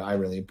similar to I'm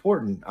Really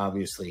Important,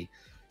 obviously,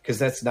 because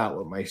that's not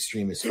what my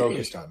stream is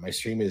focused on. My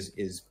stream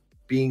is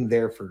being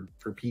there for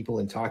people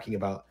and talking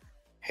about,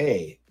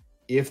 hey,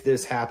 if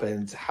this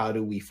happens, how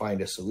do we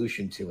find a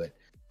solution to it?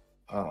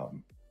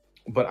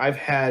 But I've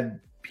had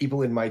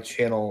people in my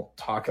channel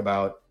talk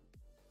about,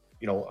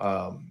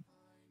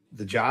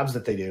 the jobs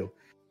that they do,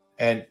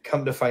 and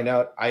come to find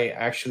out, I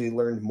actually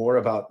learned more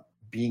about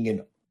being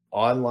an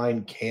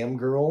online cam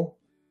girl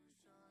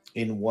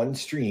in one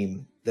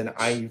stream than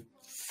I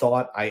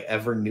thought I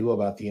ever knew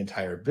about the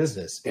entire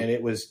business. And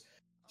it was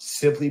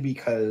simply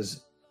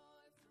because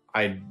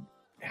I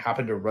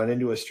happened to run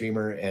into a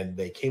streamer and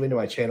they came into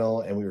my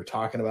channel and we were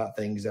talking about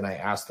things, and I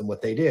asked them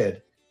what they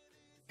did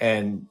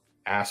and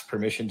asked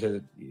permission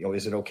to,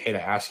 is it okay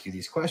to ask you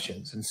these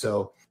questions? And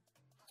so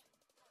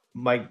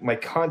my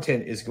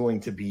content is going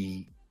to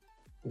be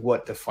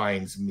what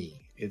defines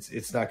me.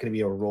 It's not going to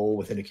be a role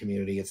within a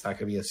community. It's not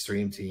going to be a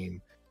stream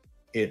team.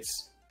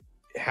 It's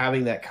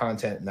having that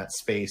content in that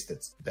space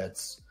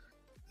that's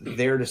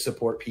there to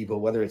support people,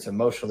 whether it's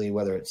emotionally,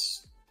 whether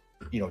it's,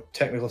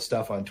 technical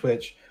stuff on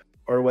Twitch,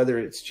 or whether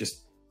it's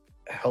just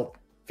help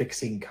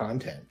fixing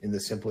content in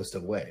the simplest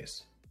of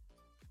ways.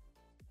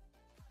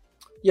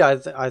 Yeah,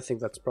 I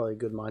think that's probably a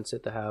good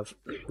mindset to have.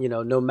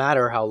 No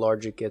matter how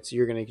large it gets,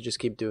 you're going to just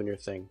keep doing your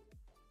thing,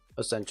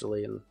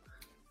 essentially. And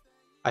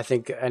I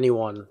think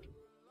anyone,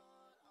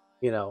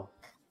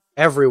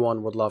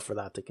 everyone would love for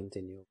that to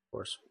continue, of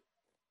course.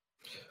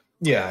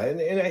 Yeah,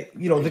 and I,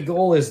 the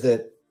goal is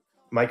that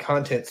my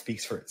content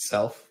speaks for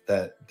itself,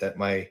 that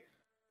my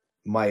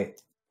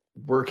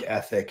work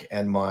ethic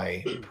and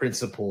my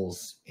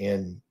principles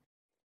and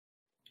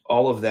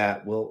all of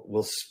that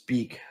will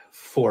speak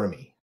for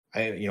me.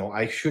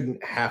 I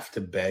shouldn't have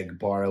to beg,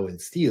 borrow, and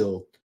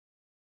steal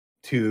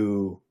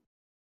to,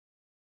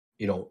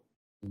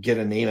 get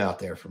a name out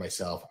there for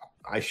myself.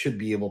 I should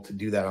be able to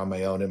do that on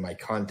my own, and my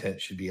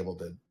content should be able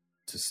to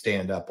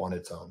stand up on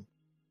its own.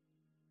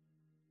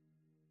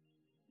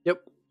 Yep.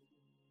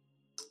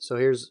 So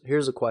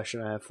here's a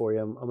question I have for you.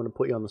 I'm going to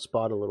put you on the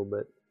spot a little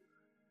bit.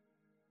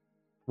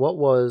 What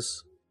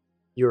was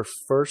your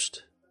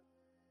first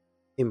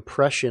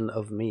impression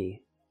of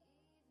me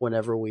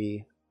whenever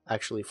we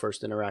actually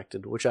first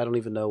interacted, which I don't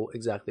even know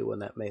exactly when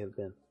that may have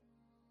been?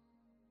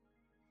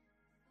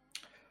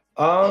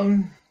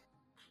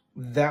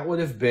 That would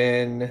have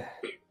been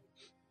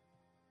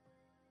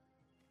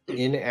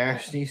in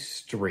Ashley's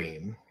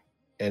stream,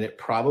 and it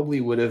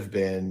probably would have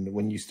been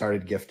when you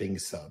started gifting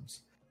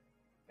subs.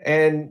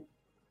 And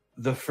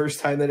the first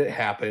time that it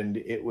happened,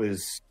 it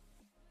was,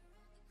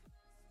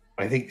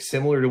 I think,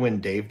 similar to when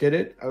Dave did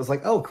it. I was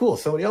like, oh, cool,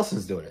 somebody else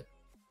is doing it.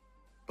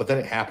 But then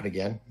it happened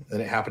again,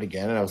 and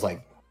I was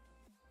like,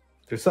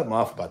 there's something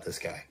off about this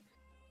guy.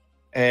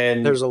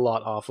 And there's a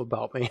lot off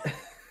about me.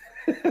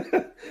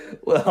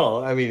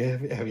 Well, I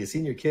mean, have you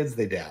seen your kids?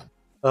 They down.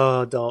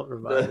 Oh, don't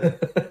remind me.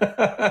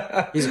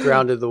 He's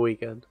grounded the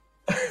weekend.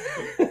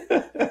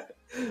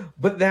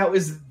 But that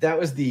was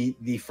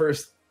the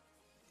first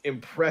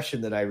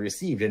impression that I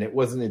received, and it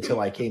wasn't until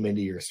I came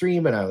into your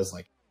stream and I was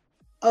like,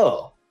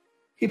 oh,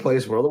 he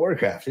plays World of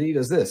Warcraft and he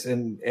does this,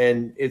 and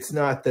it's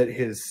not that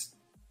his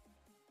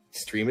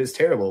stream is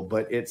terrible,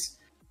 but it's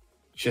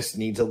just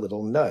needs a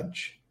little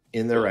nudge.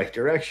 in the right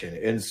direction.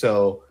 And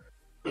so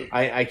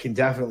I can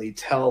definitely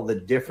tell the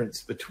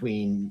difference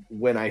between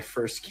when I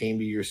first came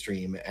to your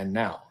stream and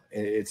now.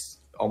 It's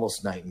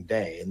almost night and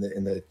day. And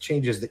the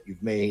changes that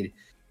you've made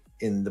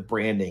in the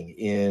branding,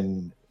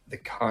 in the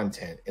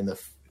content, in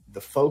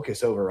the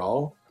focus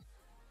overall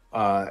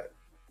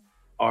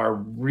are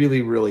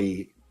really,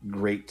 really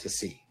great to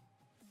see.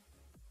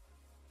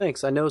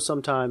 Thanks. I know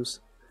sometimes,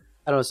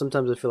 I don't know,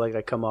 sometimes I feel like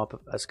I come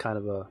up as kind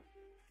of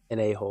an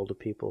a-hole to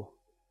people,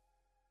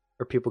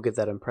 or people get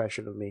that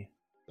impression of me.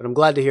 But I'm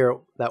glad to hear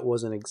that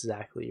wasn't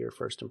exactly your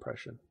first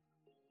impression.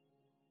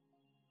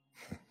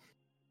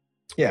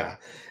 Yeah.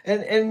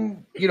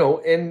 And you know,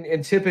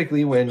 and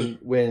typically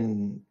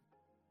when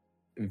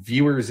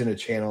viewers in a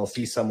channel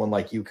see someone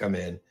like you come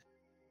in,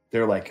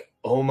 they're like,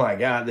 oh my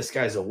God, this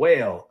guy's a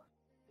whale.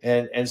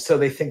 And so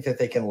they think that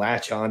they can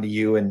latch onto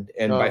you and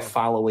by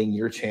following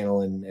your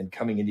channel and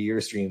coming into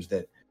your streams,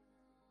 that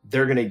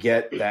they're going to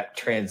get that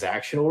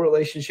transactional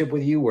relationship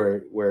with you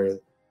where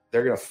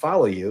they're going to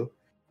follow you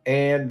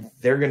and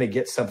they're going to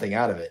get something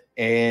out of it.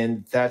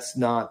 And that's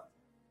not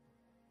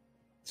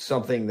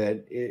something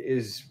that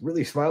is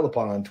really smiled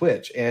upon on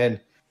Twitch. And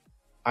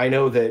I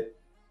know that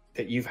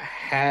you've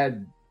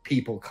had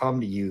people come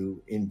to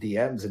you in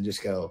DMs and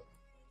just go,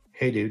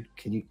 hey dude,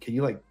 can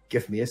you like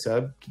gift me a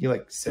sub? Can you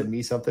like send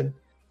me something?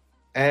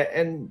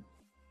 And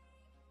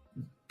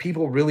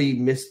people really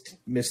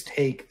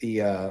mistake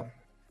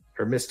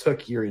or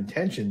mistook your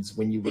intentions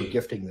when you were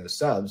gifting those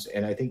subs.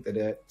 And I think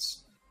that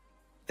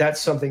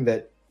that's something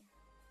that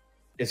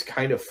is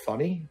kind of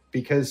funny,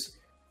 because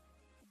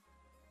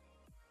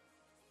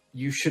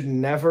you should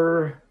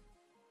never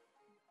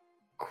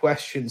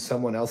question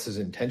someone else's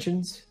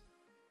intentions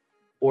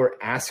or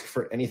ask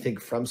for anything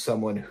from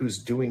someone who's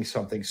doing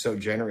something so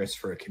generous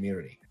for a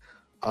community.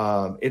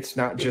 It's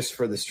not just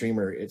for the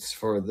streamer, it's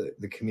for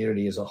the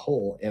community as a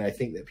whole. And I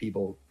think that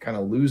people kind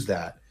of lose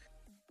that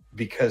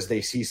because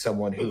they see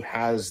someone who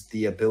has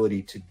the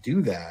ability to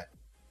do that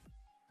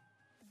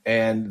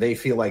and they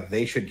feel like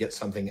they should get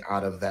something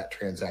out of that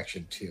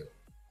transaction too.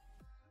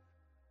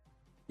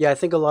 Yeah, I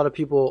think a lot of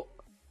people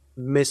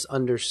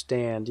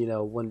misunderstand, you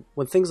know,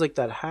 when things like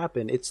that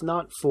happen, it's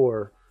not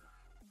for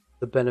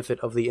the benefit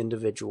of the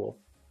individual.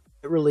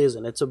 It really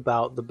isn't. It's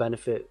about the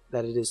benefit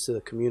that it is to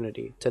the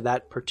community, to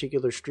that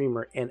particular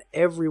streamer and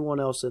everyone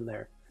else in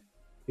there,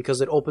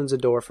 because it opens a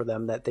door for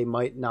them that they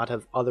might not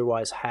have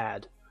otherwise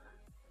had.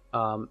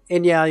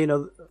 And yeah, you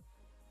know,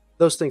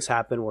 those things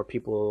happen where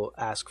people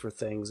ask for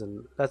things,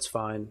 and that's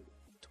fine.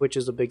 Twitch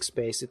is a big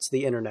space. It's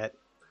the internet.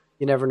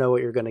 You never know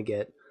what you're going to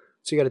get.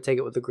 So you got to take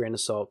it with a grain of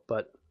salt.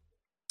 But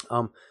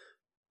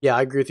yeah,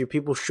 I agree with you.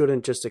 People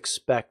shouldn't just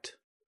expect,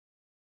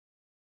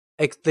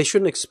 they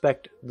shouldn't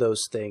expect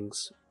those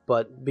things,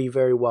 but be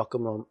very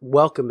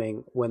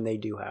welcoming when they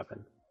do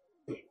happen.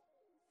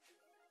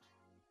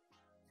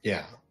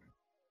 Yeah.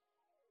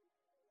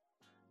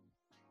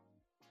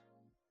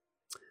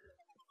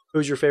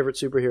 Who's your favorite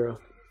superhero?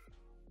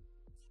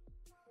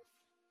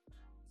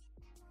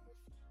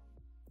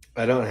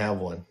 I don't have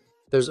one.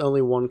 There's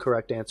only one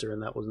correct answer,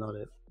 and that was not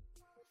it.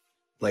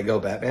 Lego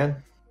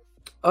Batman?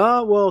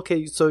 Well,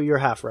 okay, so you're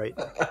half right.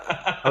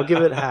 I'll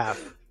give it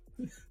half.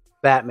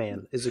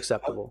 Batman is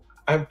acceptable.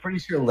 I'm pretty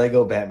sure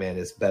Lego Batman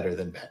is better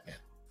than Batman.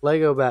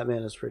 Lego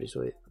Batman is pretty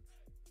sweet.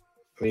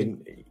 I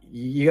mean,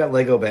 you got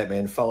Lego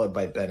Batman followed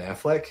by Ben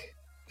Affleck.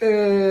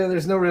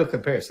 There's no real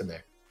comparison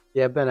there.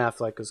 Yeah, Ben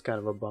Affleck is kind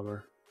of a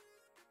bummer.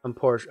 I'm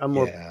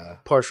more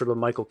partial to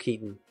Michael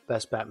Keaton,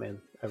 best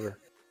Batman ever.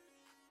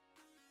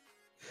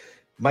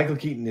 Michael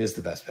Keaton is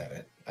the best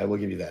Batman. I will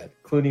give you that.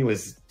 Clooney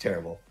was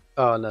terrible.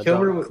 Oh no,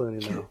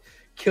 Clooney, no.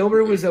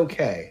 Kilmer was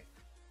okay.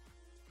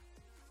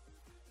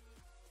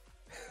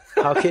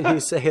 How can you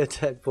say a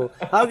Deadpool?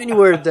 How can you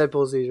wear a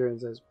Deadpool t-shirt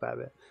and says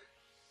Batman?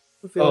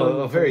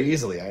 Oh, very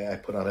easily. I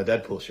put on a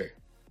Deadpool shirt,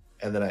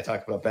 and then I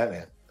talk about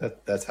Batman.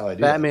 That's how I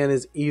do. Batman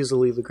is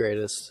easily the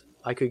greatest.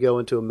 I could go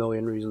into a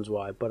million reasons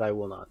why, but I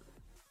will not.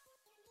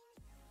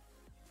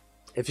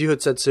 If you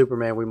had said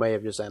Superman, we may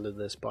have just ended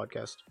this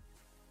podcast.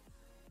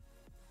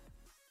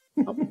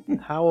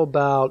 How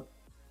about,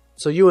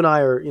 so you and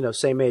I are, you know,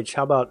 same age.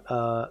 How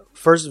about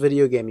first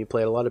video game you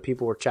played? A lot of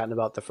people were chatting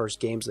about the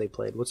first games they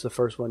played. What's the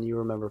first one you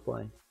remember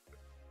playing?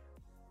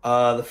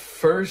 The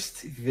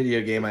first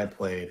video game I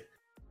played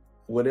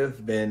would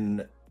have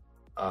been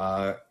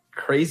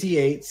Crazy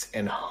Eights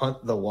and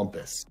Hunt the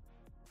Wumpus.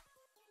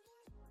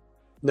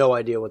 No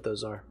idea what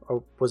those are.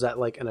 Or was that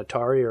like an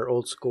Atari or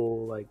old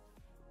school, like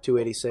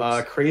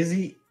 286?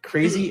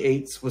 Crazy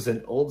Eights was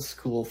an old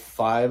school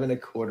 5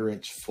 1/4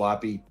 inch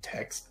floppy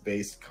text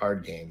based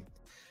card game,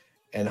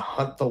 and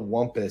Hunt the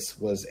Wumpus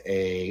was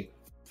a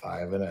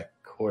 5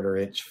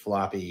 1/4 inch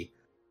floppy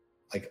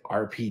like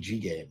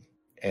RPG game.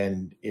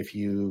 And if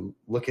you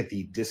look at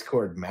the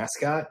Discord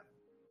mascot,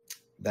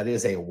 that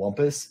is a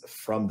Wumpus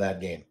from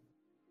that game.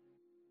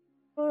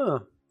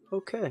 Oh,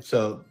 okay.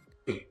 So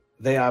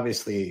they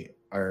obviously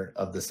are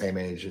of the same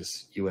age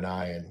as you and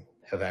I and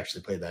have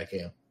actually played that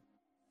game.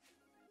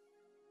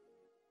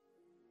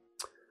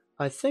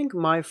 I think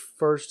my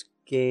first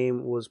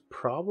game was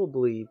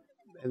probably,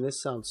 and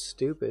this sounds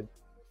stupid,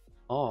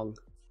 Pong.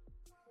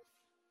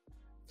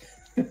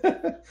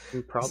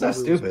 It's not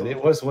stupid.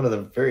 It was one of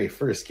the very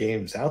first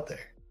games out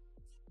there.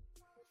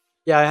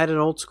 Yeah, I had an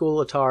old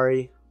school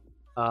Atari,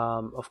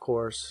 of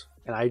course,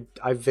 and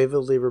I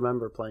vividly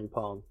remember playing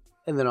Pong.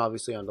 And then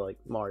obviously onto like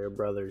Mario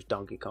Brothers,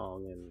 Donkey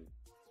Kong, and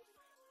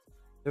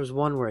there was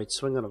one where I'd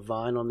swing on a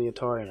vine on the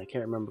Atari, and I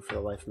can't remember for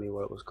the life of me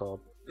what it was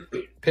called.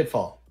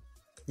 Pitfall.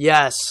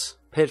 Yes,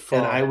 Pitfall.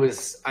 And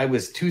I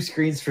was 2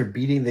 screens for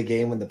beating the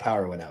game when the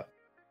power went out.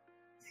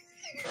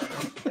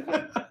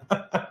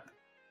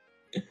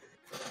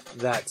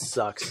 That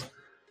sucks.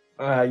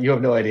 You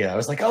have no idea. I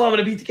was like, oh, I'm going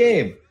to beat the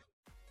game.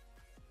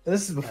 And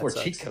this is before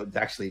cheat codes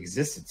actually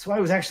existed. So I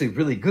was actually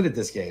really good at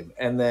this game.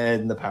 And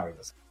then the power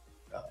goes.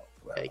 Oh,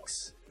 well.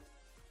 Yikes.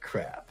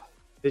 Crap.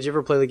 Did you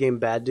ever play the game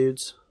Bad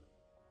Dudes?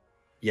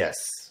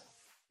 Yes.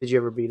 Did you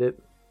ever beat it?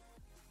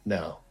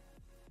 No.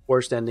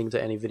 Worst ending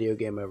to any video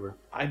game ever.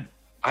 I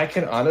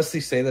can honestly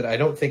say that I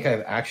don't think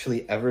I've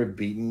actually ever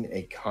beaten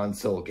a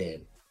console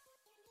game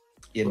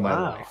in my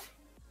life.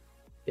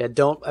 Yeah,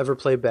 don't ever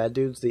play Bad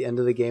Dudes. The end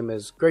of the game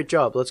is, great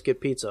job, let's get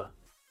pizza.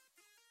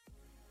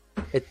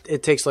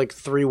 It takes like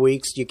 3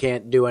 weeks. You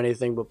can't do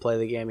anything but play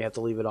the game. You have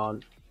to leave it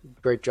on.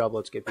 Great job,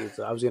 let's get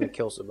pizza. I was going to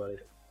kill somebody.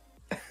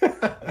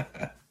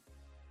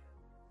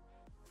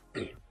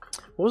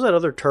 What was that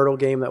other turtle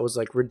game that was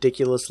like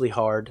ridiculously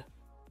hard?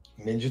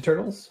 Ninja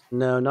Turtles?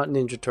 No, not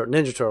Ninja Turtles.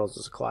 Ninja Turtles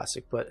is a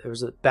classic, but it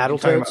was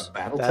Battletoads.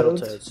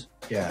 Battletoads?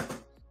 Yeah.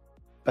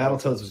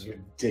 Battletoads was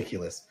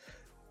ridiculous.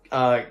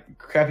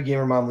 Crappy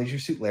Gamer Mom Leisure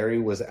Suit Larry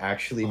was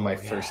actually my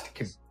first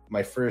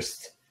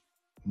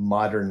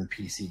modern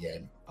PC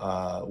game.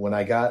 When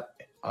I got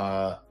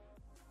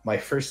my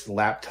first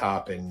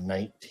laptop in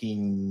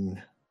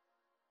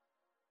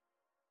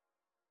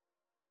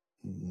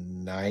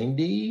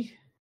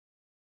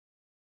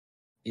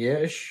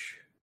 1990-ish,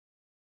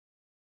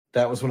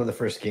 that was one of the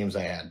first games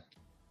I had.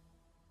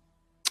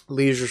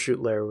 Leisure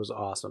Suit Larry was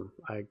awesome.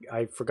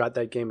 I forgot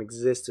that game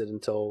existed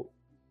until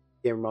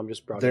Gamer Mom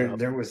just brought it up.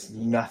 There was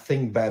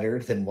nothing better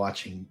than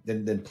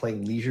than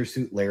playing Leisure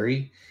Suit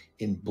Larry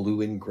in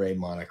blue and gray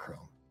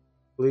monochrome.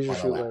 Leisure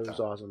Suit Larry was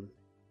awesome.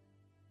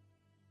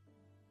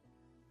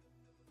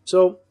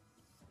 So,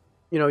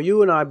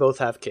 you and I both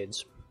have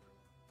kids.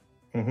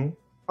 Mm-hmm.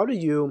 How do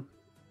you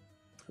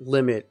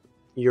limit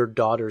your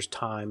daughter's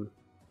time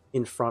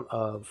in front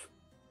of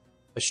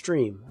a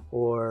stream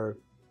or,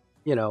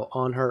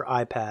 on her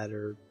iPad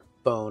or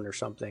phone or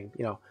something?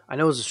 I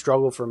know it's a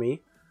struggle for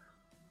me.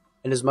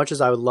 And as much as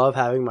I would love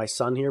having my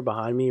son here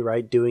behind me,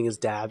 right, doing his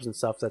dabs and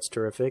stuff, that's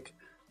terrific.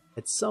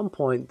 At some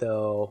point,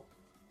 though,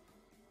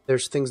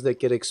 there's things that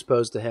get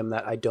exposed to him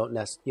that I don't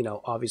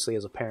obviously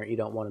as a parent, you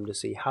don't want him to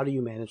see. How do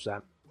you manage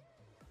that?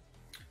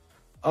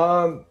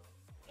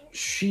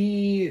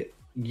 She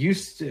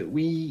used to,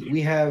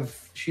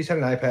 she's had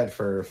an iPad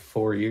for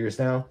 4 years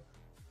now.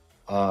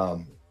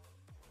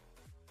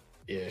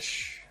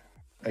 Ish.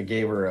 I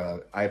gave her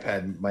a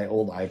iPad, my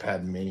old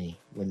iPad mini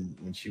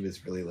when she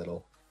was really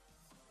little,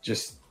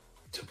 just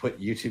to put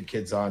YouTube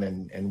Kids on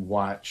and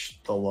watch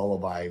the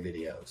lullaby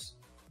videos.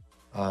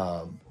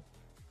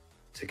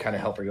 To kind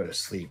of help her go to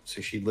sleep.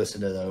 So she'd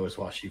listen to those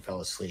while she fell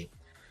asleep.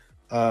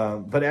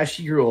 But as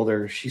she grew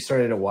older, she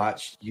started to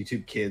watch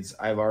YouTube Kids.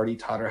 I've already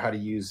taught her how to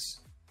use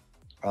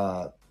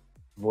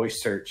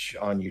voice search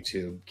on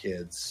YouTube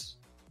Kids.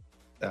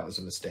 That was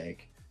a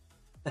mistake.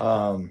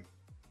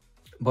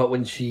 But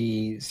when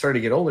she started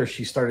to get older,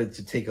 she started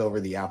to take over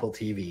the Apple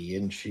TV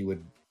and she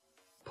would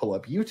pull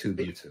up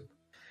YouTube.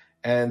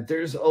 And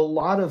there's a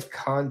lot of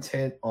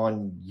content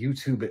on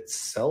YouTube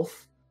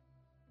itself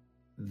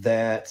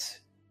that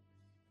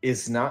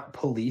is not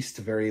policed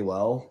very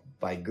well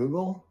by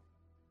Google.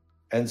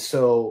 And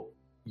so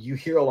you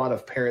hear a lot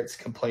of parents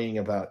complaining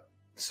about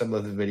some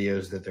of the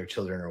videos that their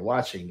children are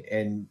watching.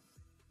 And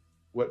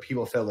what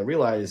people fail to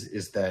realize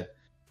is that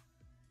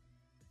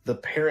the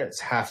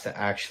parents have to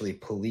actually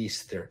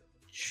police their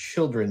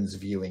children's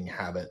viewing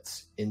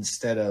habits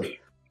instead of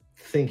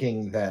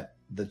thinking that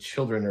the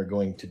children are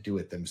going to do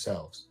it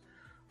themselves.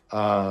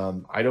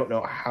 I don't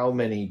know how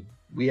many.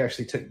 We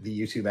actually took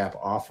the YouTube app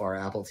off our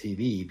Apple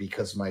TV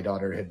because my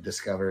daughter had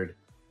discovered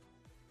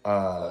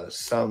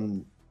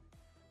some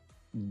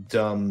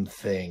dumb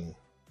thing.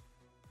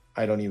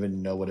 I don't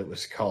even know what it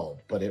was called,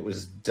 but it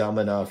was dumb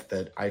enough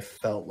that I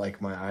felt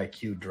like my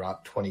IQ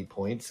dropped 20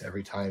 points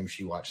every time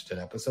she watched an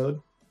episode.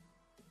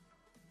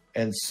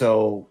 And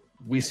so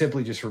we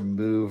simply just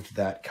removed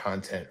that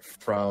content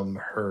from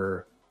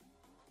her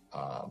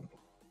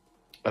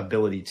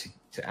ability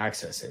to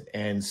access it.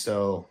 And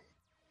so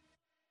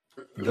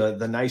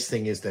the nice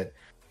thing is that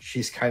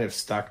she's kind of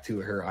stuck to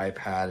her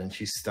iPad and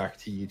she's stuck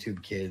to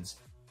YouTube Kids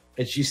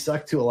and she's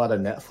stuck to a lot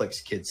of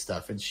Netflix Kids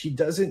stuff. And she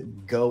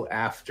doesn't go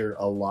after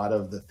a lot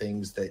of the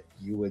things that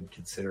you would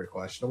consider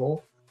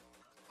questionable.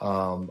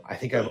 I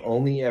think I've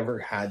only ever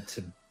had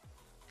to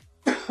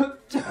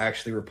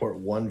actually report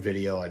one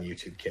video on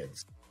YouTube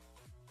Kids.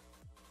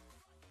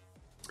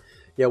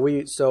 Yeah,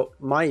 so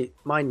my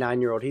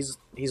 9-year-old,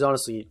 he's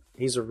honestly,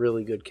 he's a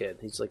really good kid.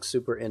 He's like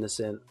super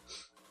innocent.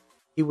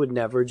 He would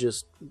never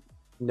just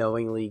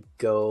knowingly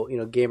go,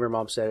 Gamer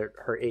Mom said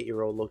her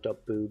 8-year-old looked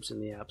up boobs in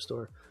the App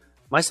Store.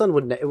 My son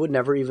it would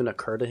never even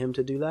occur to him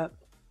to do that.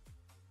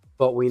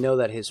 But we know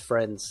that his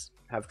friends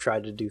have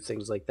tried to do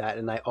things like that,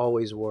 and I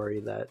always worry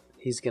that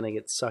he's going to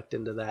get sucked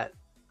into that,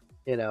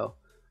 and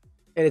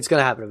it's going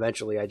to happen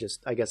eventually. I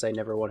guess I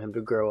never want him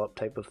to grow up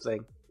type of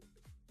thing.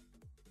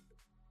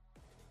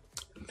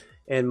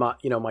 And my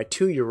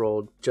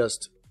 2-year-old,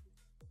 just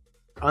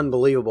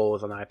unbelievable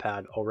with an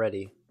iPad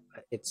already.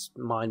 It's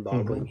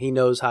mind-boggling. Mm-hmm. He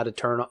knows how to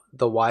turn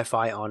the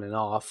Wi-Fi on and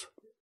off,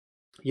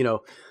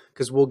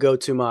 because we'll go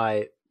to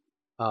my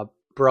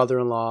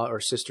brother-in-law or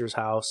sister's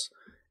house,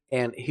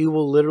 and he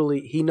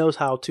knows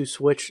how to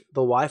switch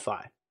the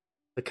Wi-Fi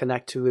to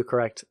connect to the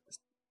correct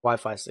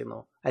Wi-Fi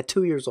signal at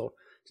 2 years old.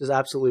 It's just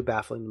absolutely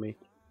baffling to me.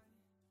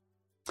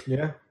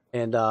 Yeah.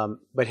 And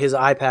but his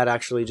iPad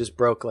actually just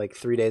broke like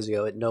 3 days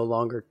ago. It no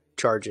longer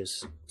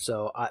charges,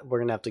 so we're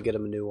gonna have to get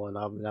him a new one.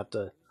 I'm gonna have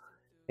to.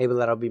 Maybe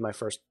that'll be my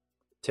first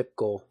tip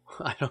goal.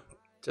 I don't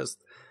just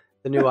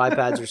the new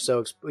iPads are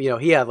so.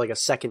 He had like a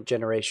second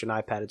generation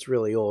iPad. It's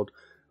really old.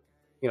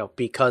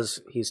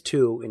 Because he's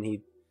 2 and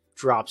he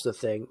drops the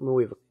thing. I mean,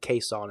 we have a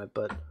case on it,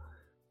 but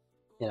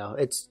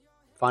it's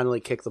finally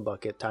kicked the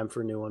bucket. Time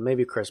for a new one.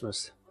 Maybe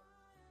Christmas.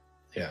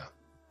 Yeah.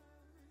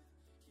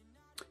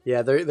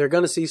 Yeah, they're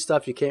going to see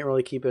stuff. You can't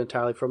really keep it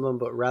entirely from them,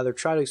 but rather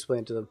try to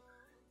explain to them.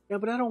 Yeah,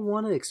 but I don't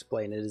want to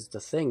explain it is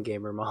the thing,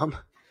 Gamer Mom.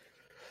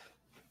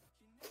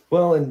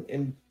 Well,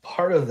 and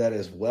part of that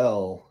as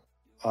well,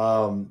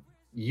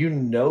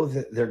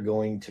 that they're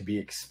going to be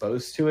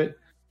exposed to it.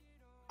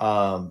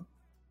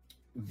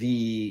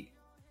 The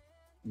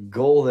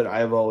goal that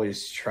I've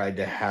always tried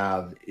to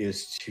have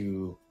is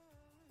to,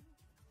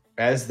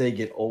 as they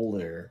get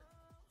older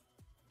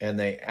and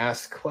they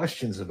ask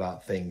questions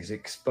about things,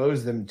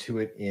 expose them to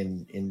it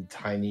in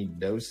tiny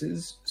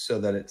doses so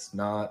that it's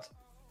not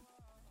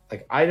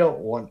like, I don't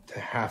want to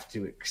have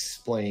to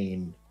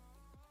explain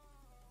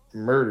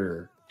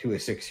murder to a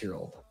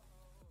 6-year-old.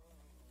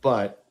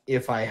 But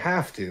if I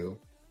have to,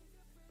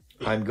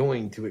 I'm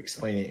going to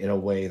explain it in a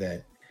way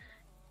that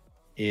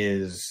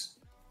is,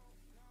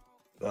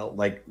 well,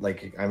 like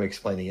I'm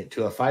explaining it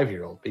to a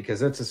 5-year-old, because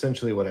that's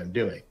essentially what I'm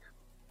doing.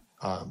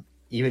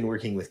 Even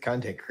working with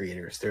content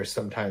creators, there's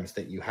sometimes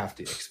that you have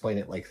to explain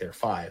it like they're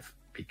 5,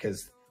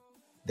 because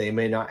they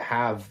may not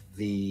have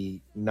the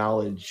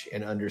knowledge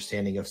and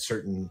understanding of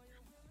certain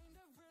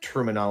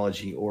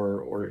terminology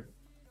or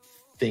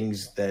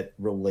things that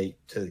relate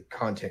to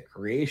content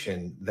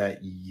creation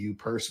that you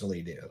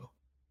personally do.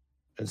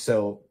 And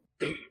so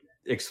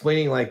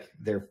explaining like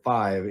they're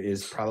 5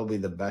 is probably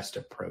the best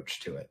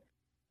approach to it.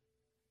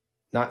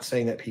 Not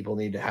saying that people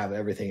need to have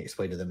everything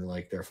explained to them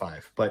like they're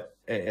 5, but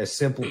as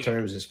simple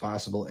terms as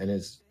possible and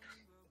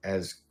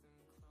as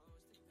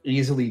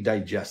easily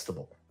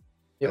digestible.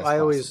 I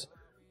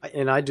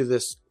do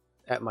this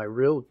at my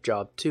real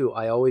job too.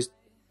 I always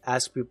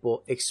ask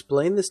people,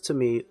 explain this to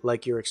me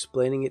like you're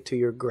explaining it to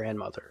your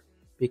grandmother,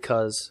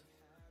 because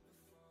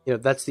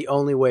that's the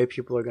only way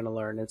people are going to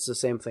learn. It's the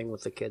same thing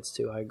with the kids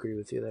too. I agree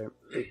with you there.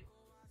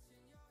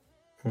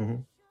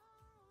 Mm-hmm.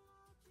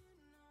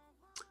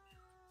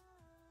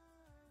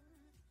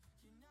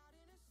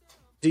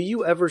 Do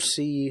you ever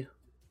see,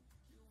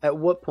 at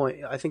what point,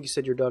 I think you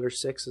said your daughter's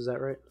 6, is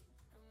that right?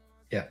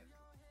 Yeah.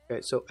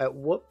 Okay, so at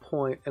what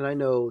point, and I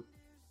know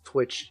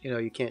Twitch,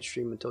 you can't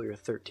stream until you're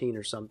 13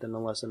 or something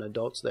unless an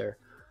adult's there.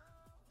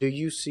 Do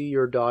you see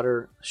your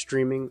daughter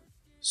streaming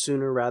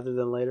sooner rather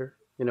than later?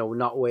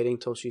 Not waiting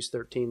till she's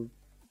 13 to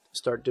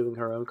start doing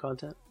her own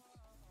content?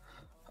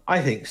 I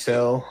think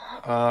so.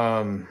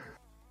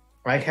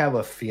 I have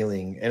a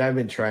feeling, and I've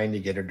been trying to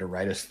get her to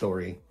write a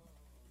story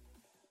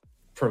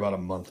for about a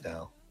month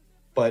now,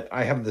 but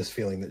I have this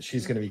feeling that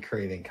she's going to be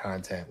creating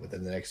content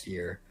within the next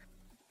year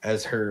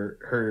as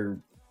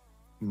her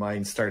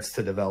mind starts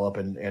to develop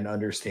and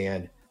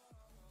understand,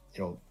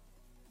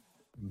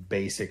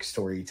 basic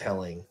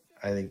storytelling.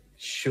 I think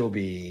she'll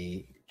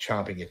be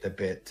chomping at the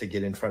bit to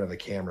get in front of a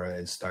camera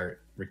and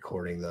start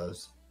recording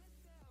those.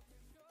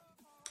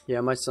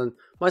 Yeah, my son's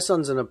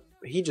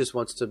he just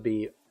wants to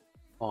be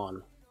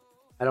on.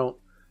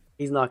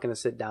 He's not going to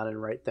sit down and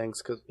write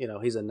things because,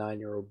 he's a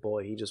 9-year-old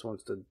boy. He just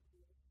wants to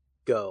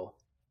go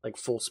like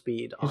full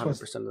speed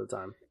 100% of the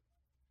time.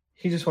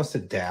 He just wants to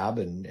dab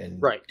and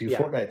do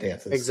Fortnite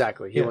dances.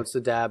 Exactly. He wants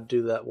to dab,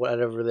 do that,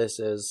 whatever this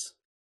is.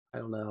 I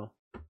don't know.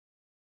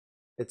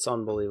 It's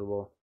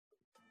unbelievable.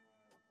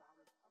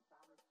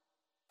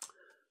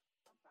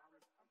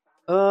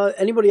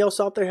 Anybody else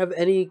out there have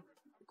any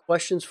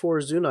questions for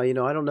Zuna?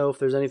 I don't know if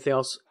there's anything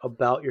else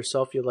about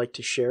yourself you'd like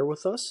to share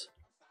with us.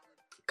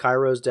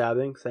 Cairo's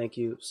dabbing. Thank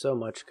you so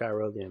much,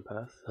 Cairo the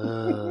Empath.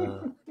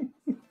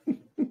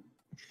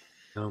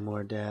 No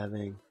more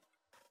dabbing.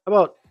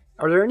 Are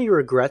there any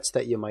regrets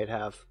that you might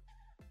have?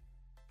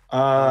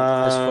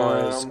 As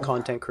far as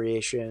content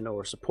creation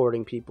or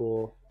supporting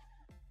people?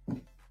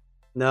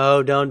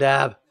 No, don't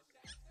dab.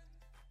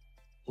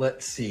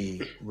 let's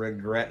see.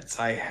 Regrets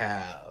I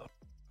have.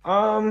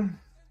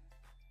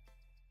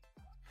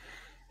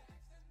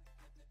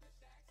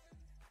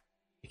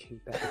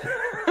 Picking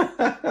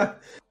Batman.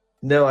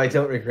 No, I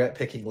don't regret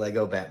picking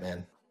Lego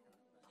Batman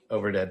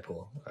over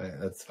Deadpool.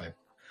 That's fine.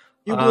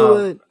 You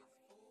blew it.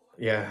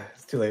 Yeah,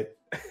 it's too late.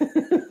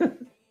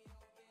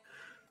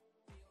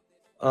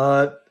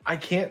 I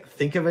can't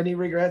think of any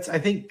regrets. I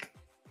think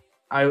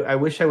I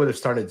wish I would have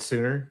started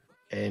sooner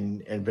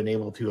and been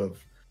able to have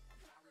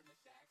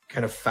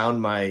kind of found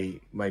my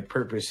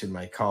purpose and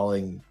my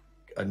calling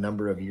a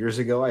number of years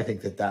ago. I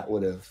think that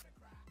would have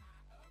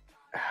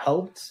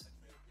helped.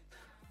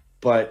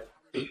 But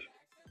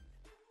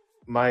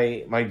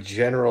my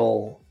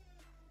general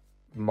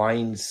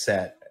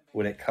mindset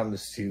when it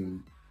comes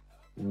to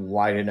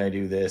why didn't I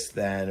do this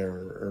then,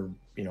 or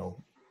you know,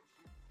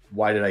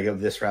 why did I go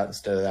this route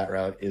instead of that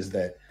route, is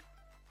that,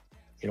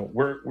 you know,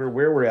 we're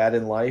where we're at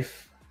in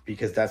life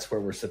because that's where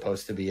we're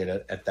supposed to be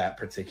at that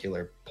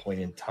particular point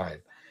in time.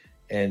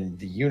 And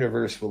the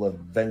universe will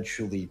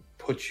eventually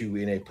put you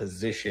in a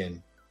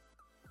position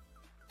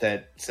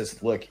that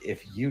says, look,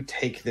 if you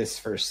take this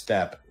first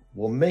step,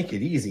 we'll make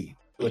it easy,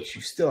 but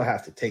you still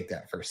have to take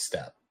that first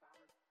step.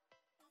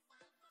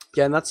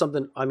 Yeah, and that's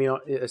something, I mean,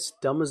 as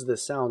dumb as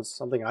this sounds,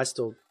 something I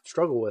still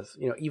struggle with.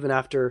 You know, even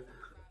after,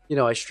 you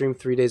know, I stream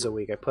 3 days a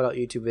week, I put out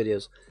YouTube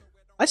videos,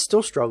 I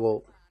still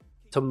struggle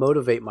to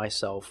motivate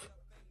myself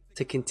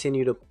to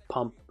continue to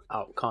pump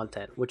out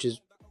content, which is,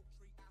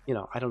 you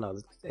know, I don't know.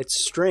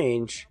 It's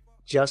strange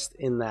just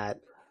in that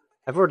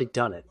I've already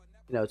done it.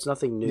 You know, it's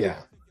nothing new.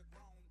 Yeah.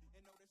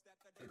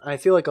 I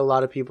feel like a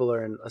lot of people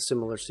are in a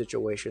similar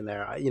situation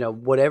there. You know,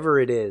 whatever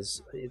it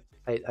is,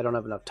 I don't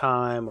have enough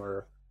time,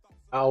 or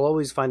I'll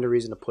always find a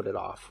reason to put it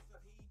off.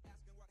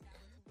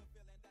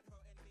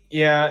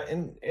 Yeah,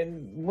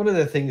 and one of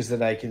the things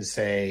that I can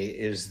say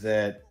is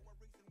that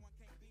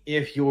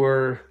if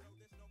your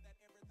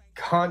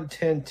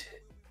content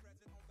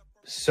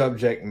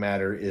subject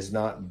matter is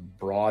not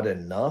broad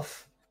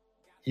enough,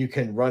 you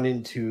can run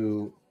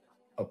into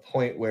a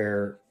point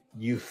where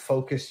you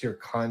focus your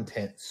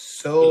content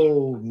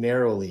so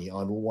narrowly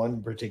on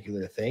one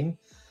particular thing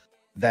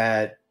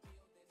that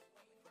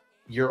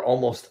you're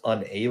almost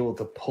unable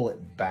to pull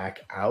it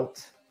back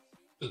out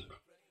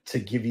to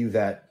give you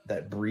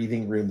that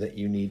breathing room that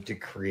you need to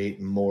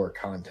create more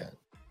content.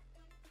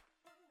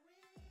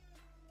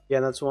 Yeah,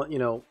 and that's one, you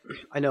know,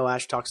 I know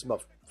Ash talks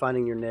about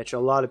finding your niche. A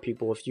lot of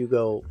people, if you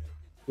go,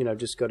 you know,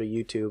 just go to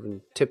YouTube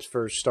and tips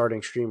for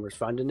starting streamers,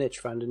 find a niche.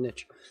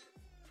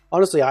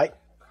 Honestly,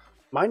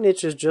 my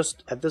niche is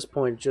just, at this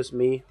point, just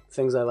me,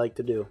 things I like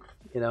to do.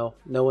 You know,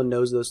 no one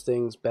knows those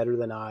things better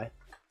than I.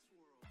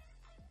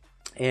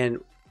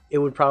 And it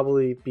would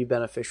probably be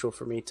beneficial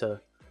for me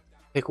to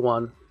pick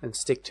one and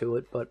stick to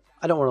it, but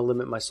I don't want to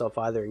limit myself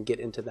either and get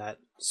into that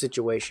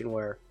situation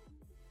where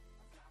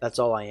that's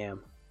all I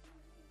am.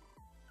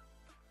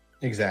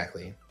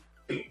 Exactly.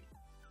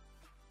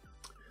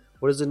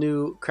 What is the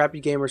new Crappy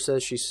Gamer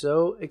says she's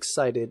so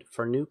excited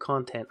for new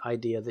content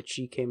idea that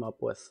she came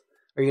up with.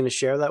 Are you going to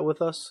share that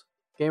with us,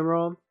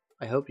 Gamerom?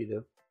 I hope you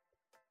do.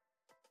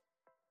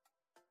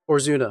 Or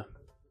Zuna,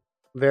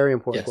 very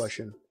important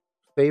question.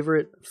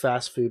 Favorite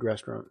fast food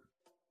restaurant?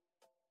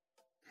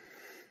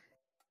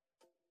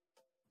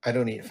 I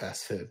don't eat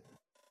fast food.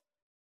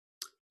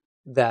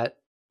 That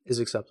is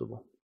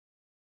acceptable.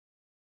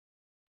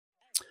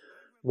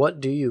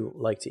 What do you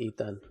like to eat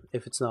then?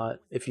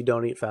 If you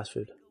don't eat fast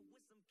food?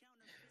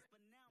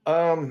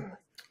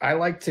 I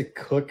like to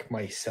cook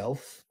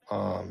myself.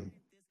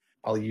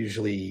 I'll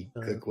usually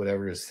cook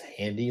whatever is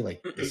handy.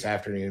 Like this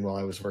afternoon while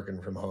I was working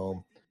from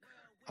home,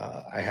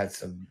 I had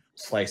some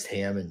sliced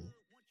ham and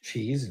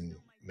cheese and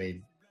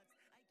made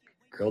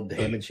grilled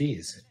ham and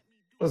cheese.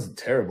 It wasn't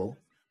terrible.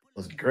 It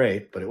wasn't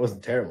great, but it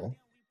wasn't terrible.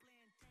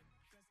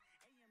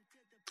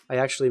 I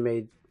actually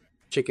made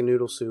chicken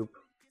noodle soup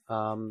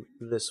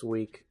this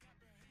week,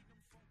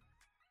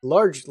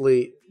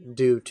 largely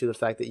due to the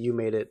fact that you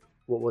made it.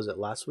 What was it,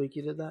 last week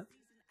you did that?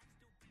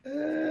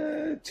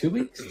 2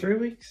 weeks, 3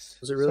 weeks.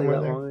 Was it really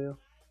that long ago?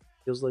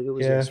 Feels like it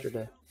was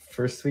yesterday.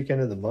 First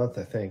weekend of the month,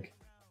 I think.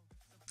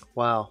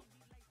 Wow.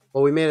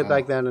 Well, we made it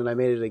back then, and I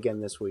made it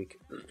again this week.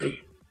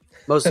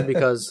 Mostly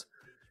because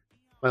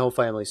my whole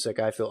family's sick.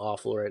 I feel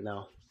awful right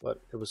now,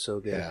 but it was so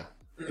good. Yeah.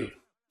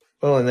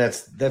 Well, and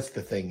that's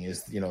the thing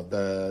is, you know,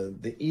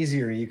 the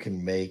easier you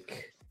can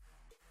make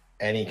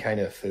any kind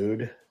of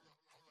food,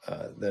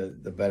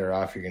 the better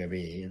off you're going to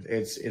be.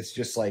 It's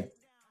just like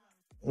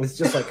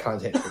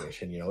content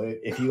creation. You know,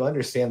 if you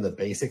understand the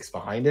basics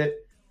behind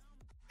it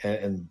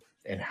and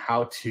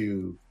how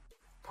to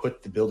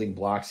put the building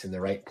blocks in the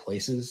right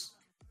places,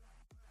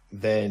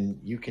 then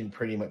you can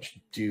pretty much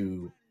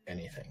do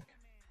anything.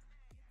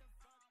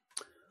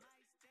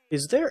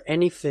 Is there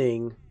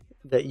anything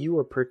that you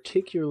are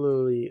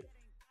particularly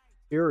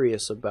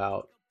curious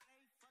about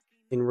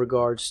in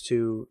regards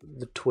to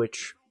the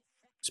Twitch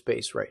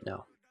space right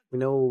now? We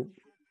know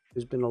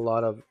there's been a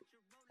lot of,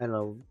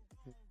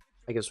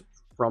 I guess,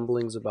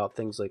 rumblings about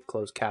things like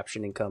closed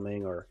captioning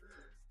coming, or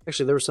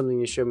Actually, there was something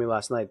you showed me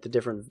last night.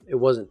 It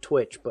wasn't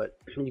Twitch, but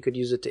you could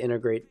use it to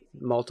integrate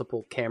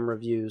multiple camera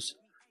views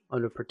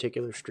on a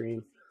particular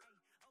stream.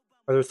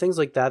 Are there things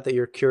like that that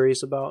you're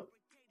curious about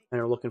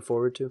and are looking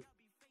forward to?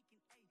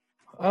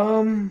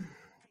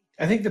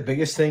 I think the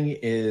biggest thing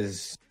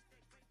is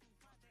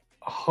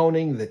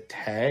honing the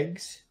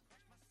tags.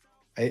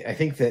 I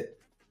think that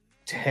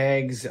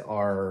tags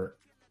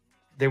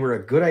they were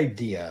a good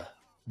idea,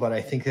 but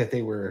I think that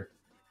they were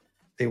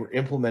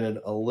implemented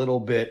a little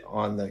bit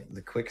on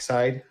the quick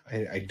side.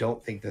 I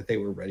don't think that they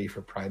were ready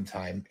for prime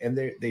time, and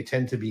they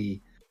tend to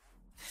be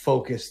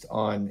focused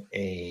on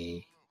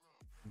a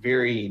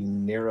very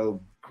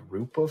narrow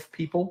group of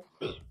people,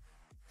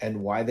 and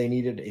why they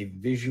needed a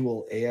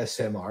visual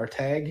ASMR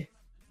tag.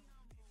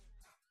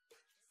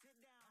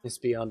 It's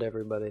beyond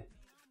everybody.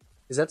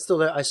 Is that still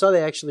there? I saw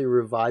they actually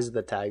revised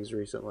the tags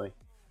recently.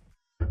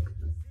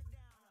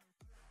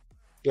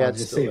 Yeah, I'll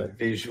just say there.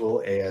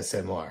 Visual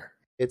ASMR.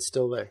 It's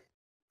still there.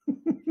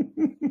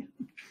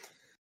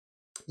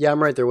 Yeah,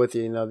 I'm right there with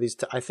you. You know,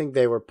 I think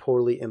they were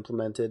poorly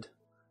implemented.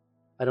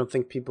 I don't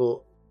think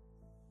people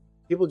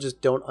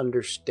just don't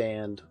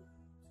understand,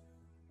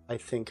 I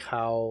think,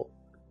 how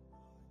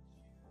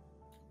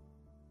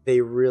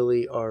they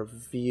really are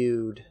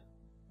viewed.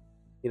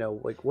 You know,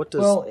 like what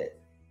does... Well,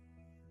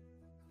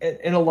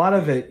 and a lot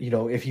of it, you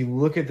know, if you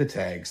look at the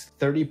tags,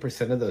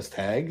 30% of those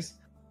tags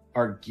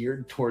are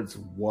geared towards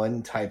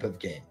one type of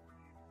game.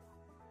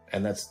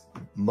 And that's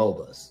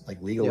MOBAs,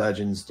 like League of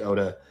Legends,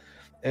 Dota.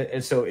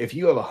 And so if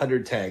you have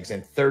 100 tags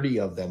and 30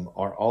 of them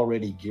are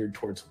already geared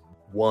towards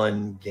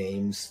one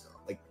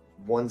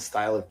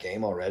style of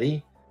game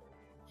already,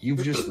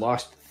 you've just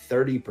lost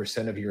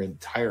 30% of your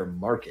entire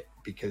market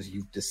because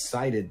you've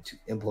decided to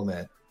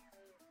implement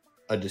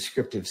a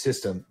descriptive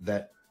system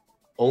that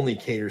only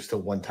caters to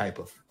one type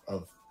of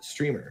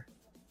streamer.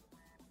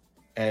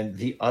 And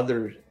the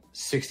other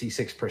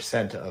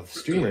 66% of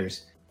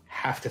streamers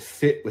have to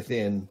fit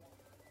within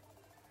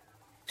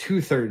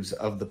 2/3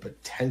 of the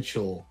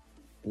potential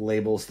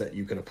labels that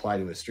you can apply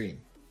to a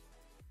stream.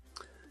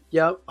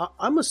 Yeah,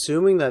 I'm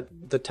assuming that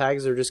the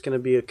tags are just going to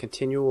be a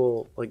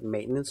continual like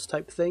maintenance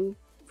type thing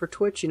for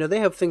Twitch. You know, they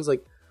have things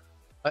like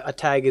a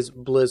tag is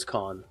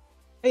BlizzCon.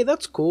 Hey,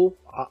 that's cool.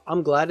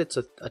 I'm glad it's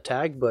a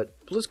tag, but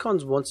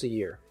BlizzCon's once a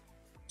year.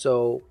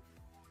 So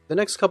the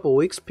next couple of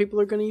weeks, people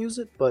are going to use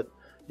it, but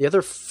the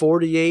other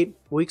 48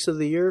 weeks of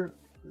the year,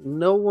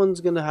 no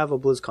one's going to have a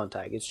BlizzCon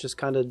tag. It's just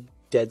kind of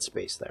dead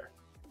space there.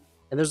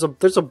 And there's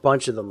a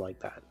bunch of them like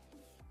that.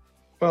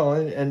 Well,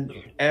 and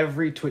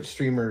every Twitch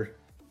streamer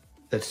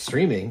that's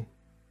streaming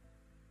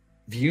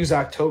views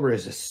October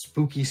as a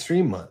spooky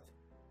stream month.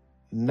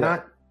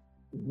 Not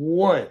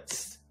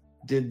once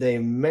did they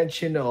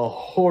mention a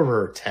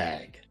horror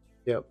tag.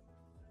 Yep.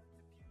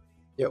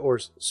 Yeah, or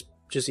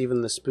just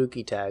even the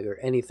spooky tag or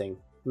anything.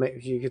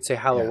 You could say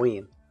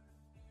Halloween.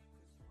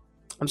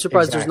 Yeah. I'm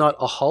surprised there's not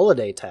a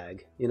holiday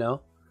tag, you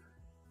know?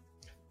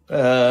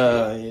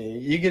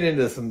 You get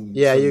into some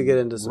you get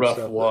into some rough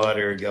stuff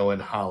water going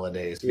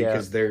holidays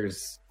because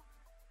there's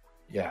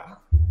I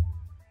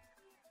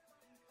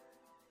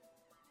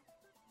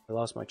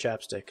lost my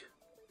chapstick.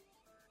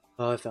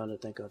 Oh, I found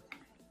it, thank God.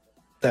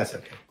 That's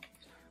okay.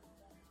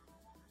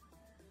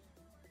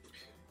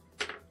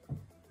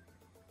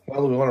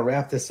 Well, do we want to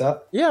wrap this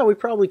up? Yeah, we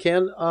probably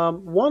can.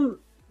 One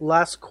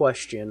last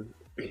question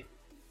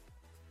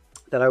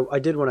that I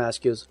did want to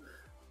ask you is,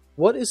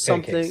 what is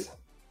something...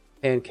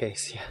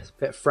 Pancakes, yes.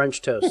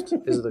 French toast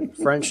is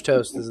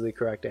the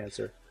correct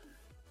answer.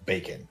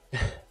 Bacon.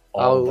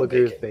 I will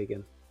agree with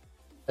bacon.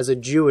 As a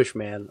Jewish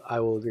man, I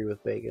will agree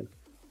with bacon.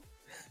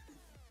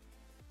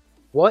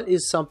 What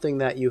is something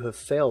that you have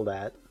failed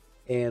at,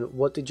 and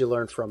what did you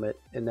learn from it,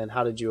 and then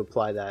how did you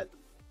apply that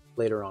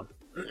later on?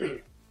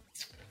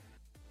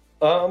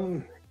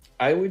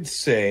 I would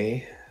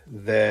say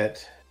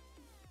that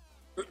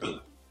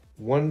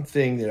one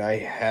thing that I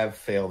have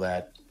failed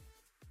at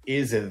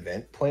is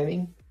event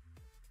planning.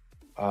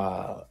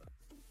 A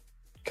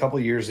couple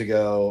years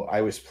ago,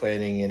 I was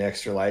planning an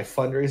Extra Life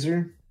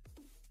fundraiser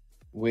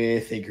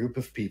with a group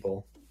of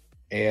people,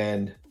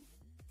 and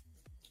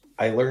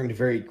I learned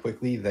very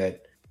quickly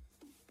that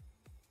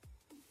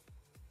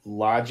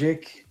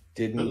logic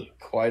didn't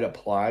quite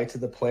apply to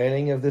the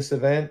planning of this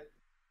event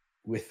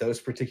with those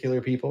particular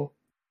people.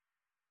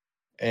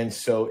 And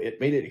so it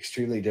made it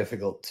extremely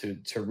difficult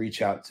to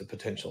reach out to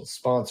potential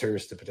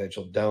sponsors, to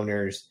potential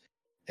donors,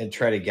 and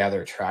try to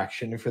gather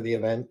traction for the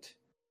event.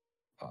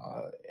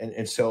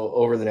 And so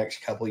over the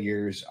next couple of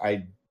years,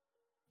 I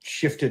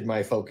shifted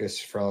my focus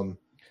from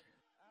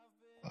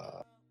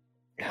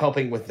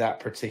helping with that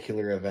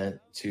particular event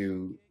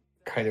to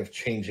kind of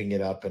changing it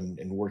up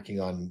and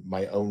working on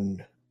my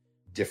own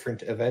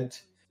different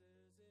event,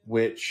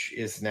 which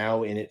is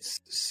now in its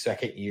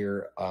second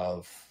year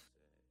of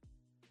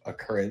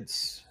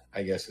occurrence,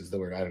 I guess is the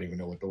word. I don't even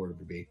know what the word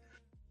would be.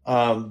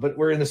 But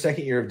we're in the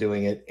second year of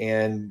doing it,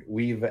 and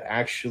we've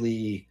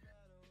actually...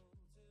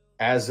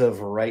 As of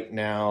right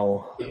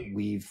now,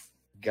 we've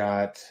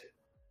got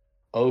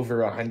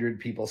over 100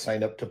 people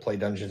signed up to play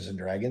Dungeons and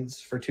Dragons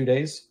for 2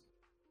 days.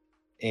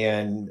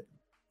 And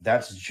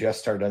that's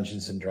just our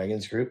Dungeons and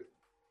Dragons group.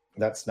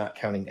 That's not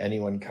counting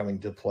anyone coming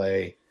to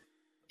play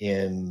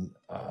in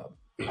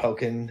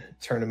Pokken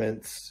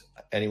tournaments,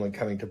 anyone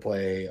coming to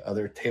play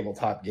other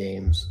tabletop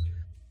games,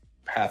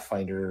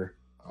 Pathfinder,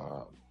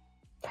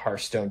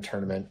 Hearthstone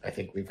tournament. I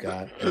think we've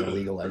got a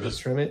League of Legends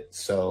tournament.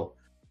 So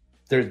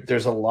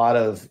there's a lot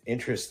of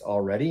interest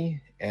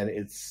already, and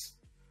it's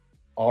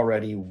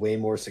already way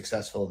more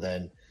successful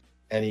than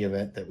any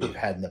event that we've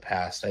had in the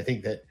past. I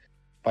think that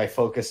by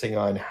focusing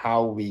on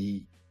how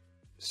we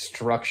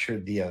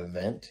structured the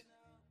event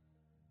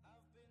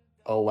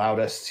allowed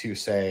us to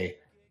say,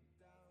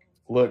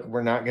 look,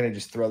 we're not going to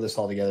just throw this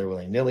all together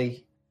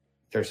willy-nilly.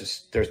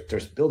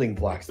 There's building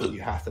blocks that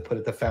you have to put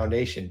at the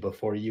foundation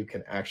before you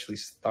can actually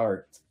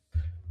start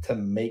to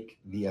make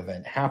the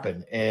event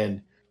happen.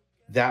 And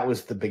that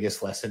was the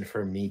biggest lesson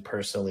for me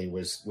personally,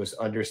 was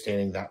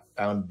understanding that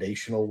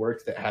foundational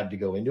work that had to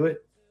go into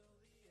it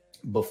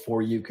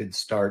before you could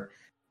start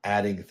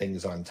adding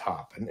things on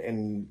top.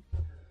 And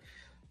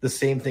the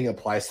same thing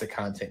applies to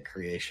content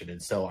creation.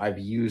 And so I've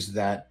used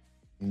that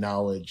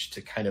knowledge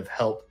to kind of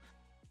help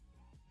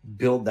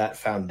build that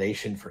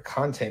foundation for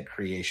content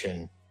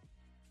creation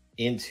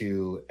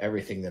into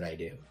everything that I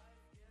do.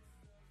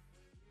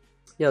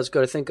 Yeah, it's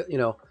good. I think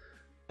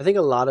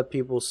a lot of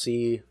people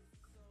see,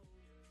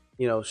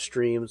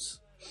 streams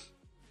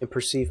and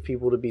perceive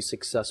people to be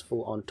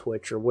successful on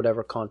Twitch or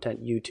whatever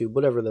content, YouTube,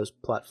 whatever those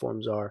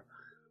platforms are.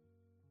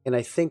 And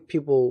I think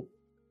people,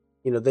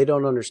 they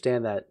don't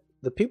understand that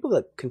the people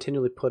that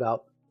continually put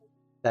out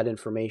that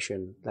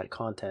information, that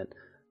content,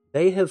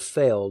 they have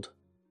failed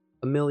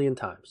a million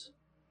times.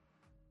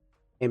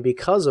 And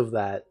because of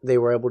that, they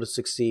were able to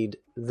succeed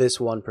this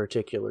one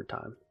particular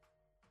time.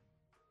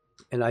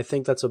 And I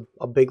think that's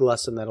a big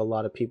lesson that a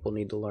lot of people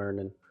need to learn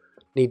and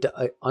need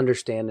to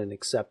understand and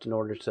accept in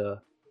order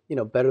to,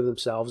 better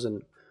themselves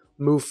and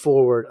move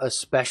forward,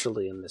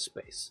 especially in this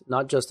space.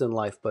 Not just in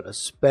life, but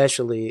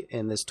especially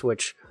in this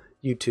Twitch,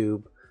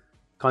 YouTube,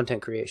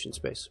 content creation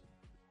space.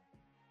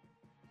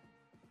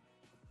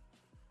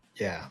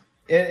 Yeah.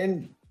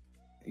 And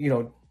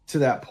to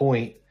that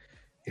point,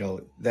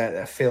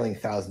 that failing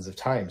thousands of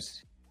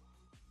times.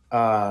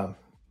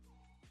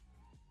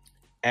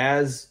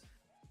 As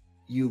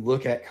you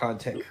look at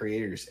content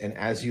creators and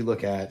as you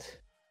look at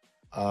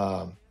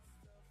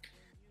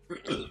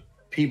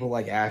people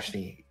like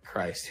Ashley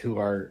Christ, who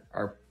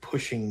are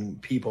pushing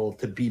people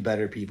to be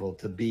better people,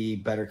 to be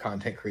better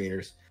content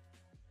creators,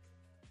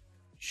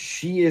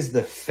 she is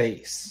the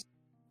face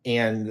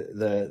and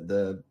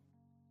the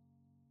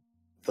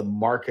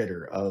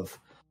marketer of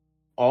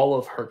all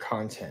of her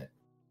content.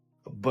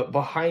 But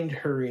behind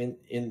her,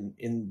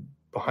 in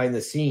behind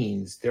the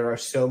scenes, there are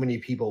so many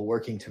people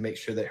working to make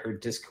sure that her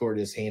Discord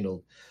is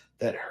handled,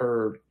 that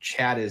her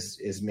chat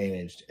is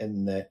managed,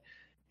 and that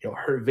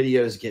her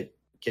videos get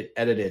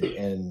edited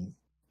and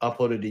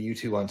uploaded to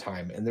YouTube on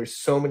time. And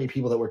there's so many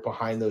people that work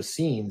behind those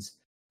scenes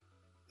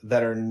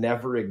that are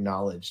never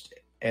acknowledged.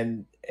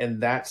 And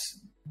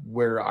that's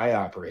where I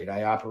operate.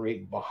 I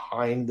operate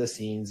behind the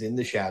scenes in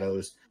the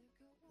shadows,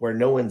 where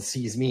no one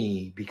sees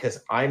me, because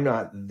I'm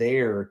not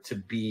there to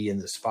be in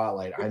the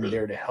spotlight. I'm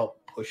there to help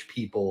push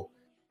people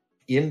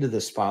into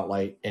the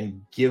spotlight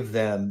and give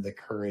them the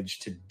courage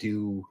to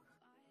do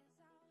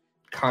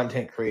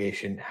content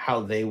creation how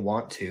they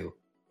want to,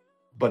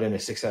 but in a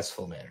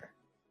successful manner.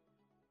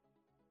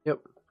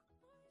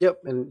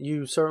 Yep. And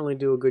you certainly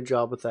do a good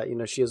job with that.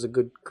 She has a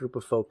good group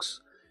of folks.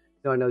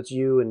 I know it's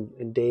you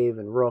and Dave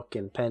and Rook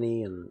and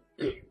Penny, and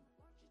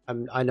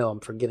I know I'm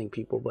forgetting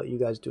people, but you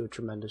guys do a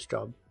tremendous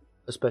job,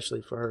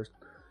 especially for her.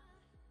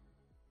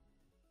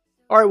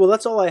 All right, well,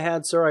 that's all I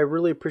had, sir. I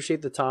really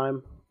appreciate the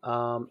time.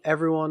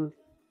 Everyone,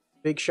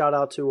 big shout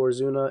out to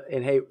Orzuna.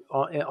 And hey,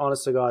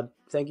 honest to God,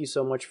 thank you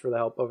so much for the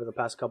help over the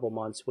past couple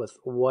months with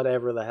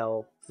whatever the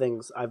hell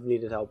things I've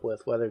needed help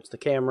with, whether it's the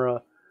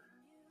camera,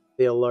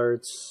 the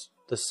alerts,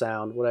 the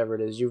sound, whatever it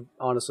is. You've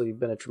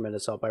been a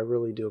tremendous help. I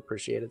really do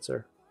appreciate it,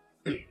 sir.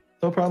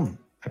 No problem.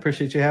 I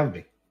appreciate you having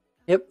me.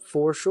 Yep,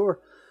 for sure.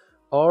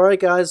 All right,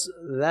 guys,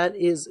 that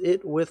is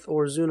it with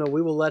Orzuna.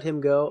 We will let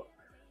him go.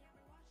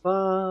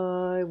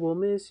 Bye. We'll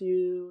miss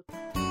you.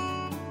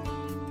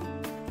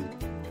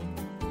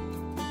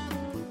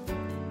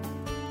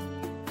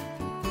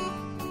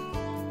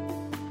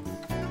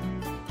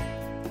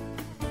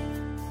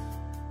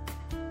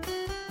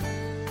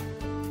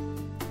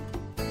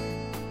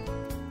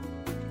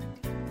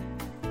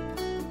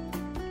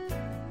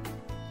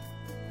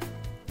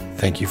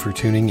 Thank you for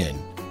tuning in.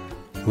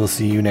 We'll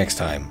see you next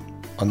time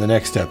on the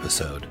next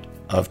episode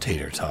of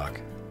Tater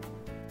Talk.